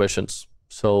all the questions.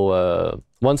 So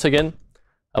once again,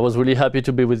 I was really happy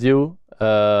to be with you.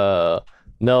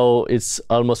 now it's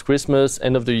almost Christmas,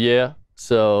 end of the year.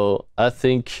 So I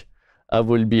think I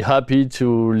will be happy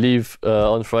to leave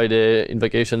on Friday in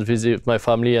vacation, visit my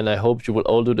family, and I hope you will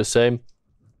all do the same.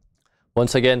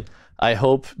 Once again, I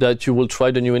hope that you will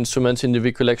try the new instruments in the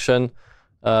V collection.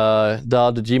 There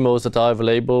are the demos that are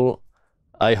available.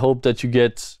 I hope that you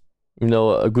get, you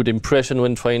know, a good impression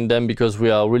when trying them, because we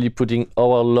are really putting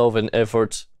our love and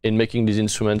effort in making these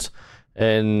instruments.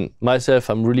 And myself,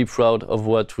 I'm really proud of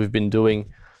what we've been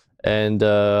doing. And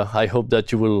I hope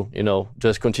that you will, you know,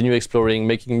 just continue exploring,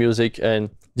 making music. And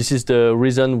this is the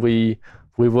reason we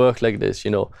work like this.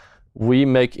 You know, we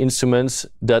make instruments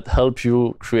that help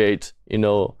you create, you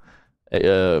know,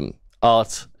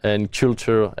 art and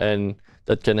culture, and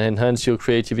that can enhance your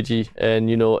creativity. And,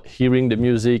 you know, hearing the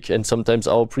music and sometimes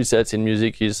our presets in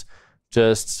music is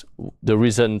just the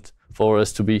reason for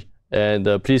us to be. And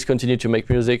please continue to make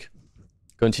music,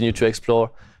 continue to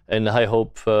explore. And I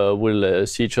hope we'll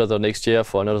see each other next year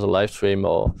for another live stream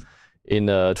or in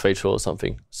a trade show or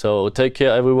something. So take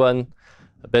care, everyone.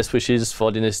 Best wishes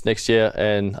for the next year,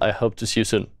 and I hope to see you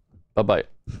soon. Bye-bye.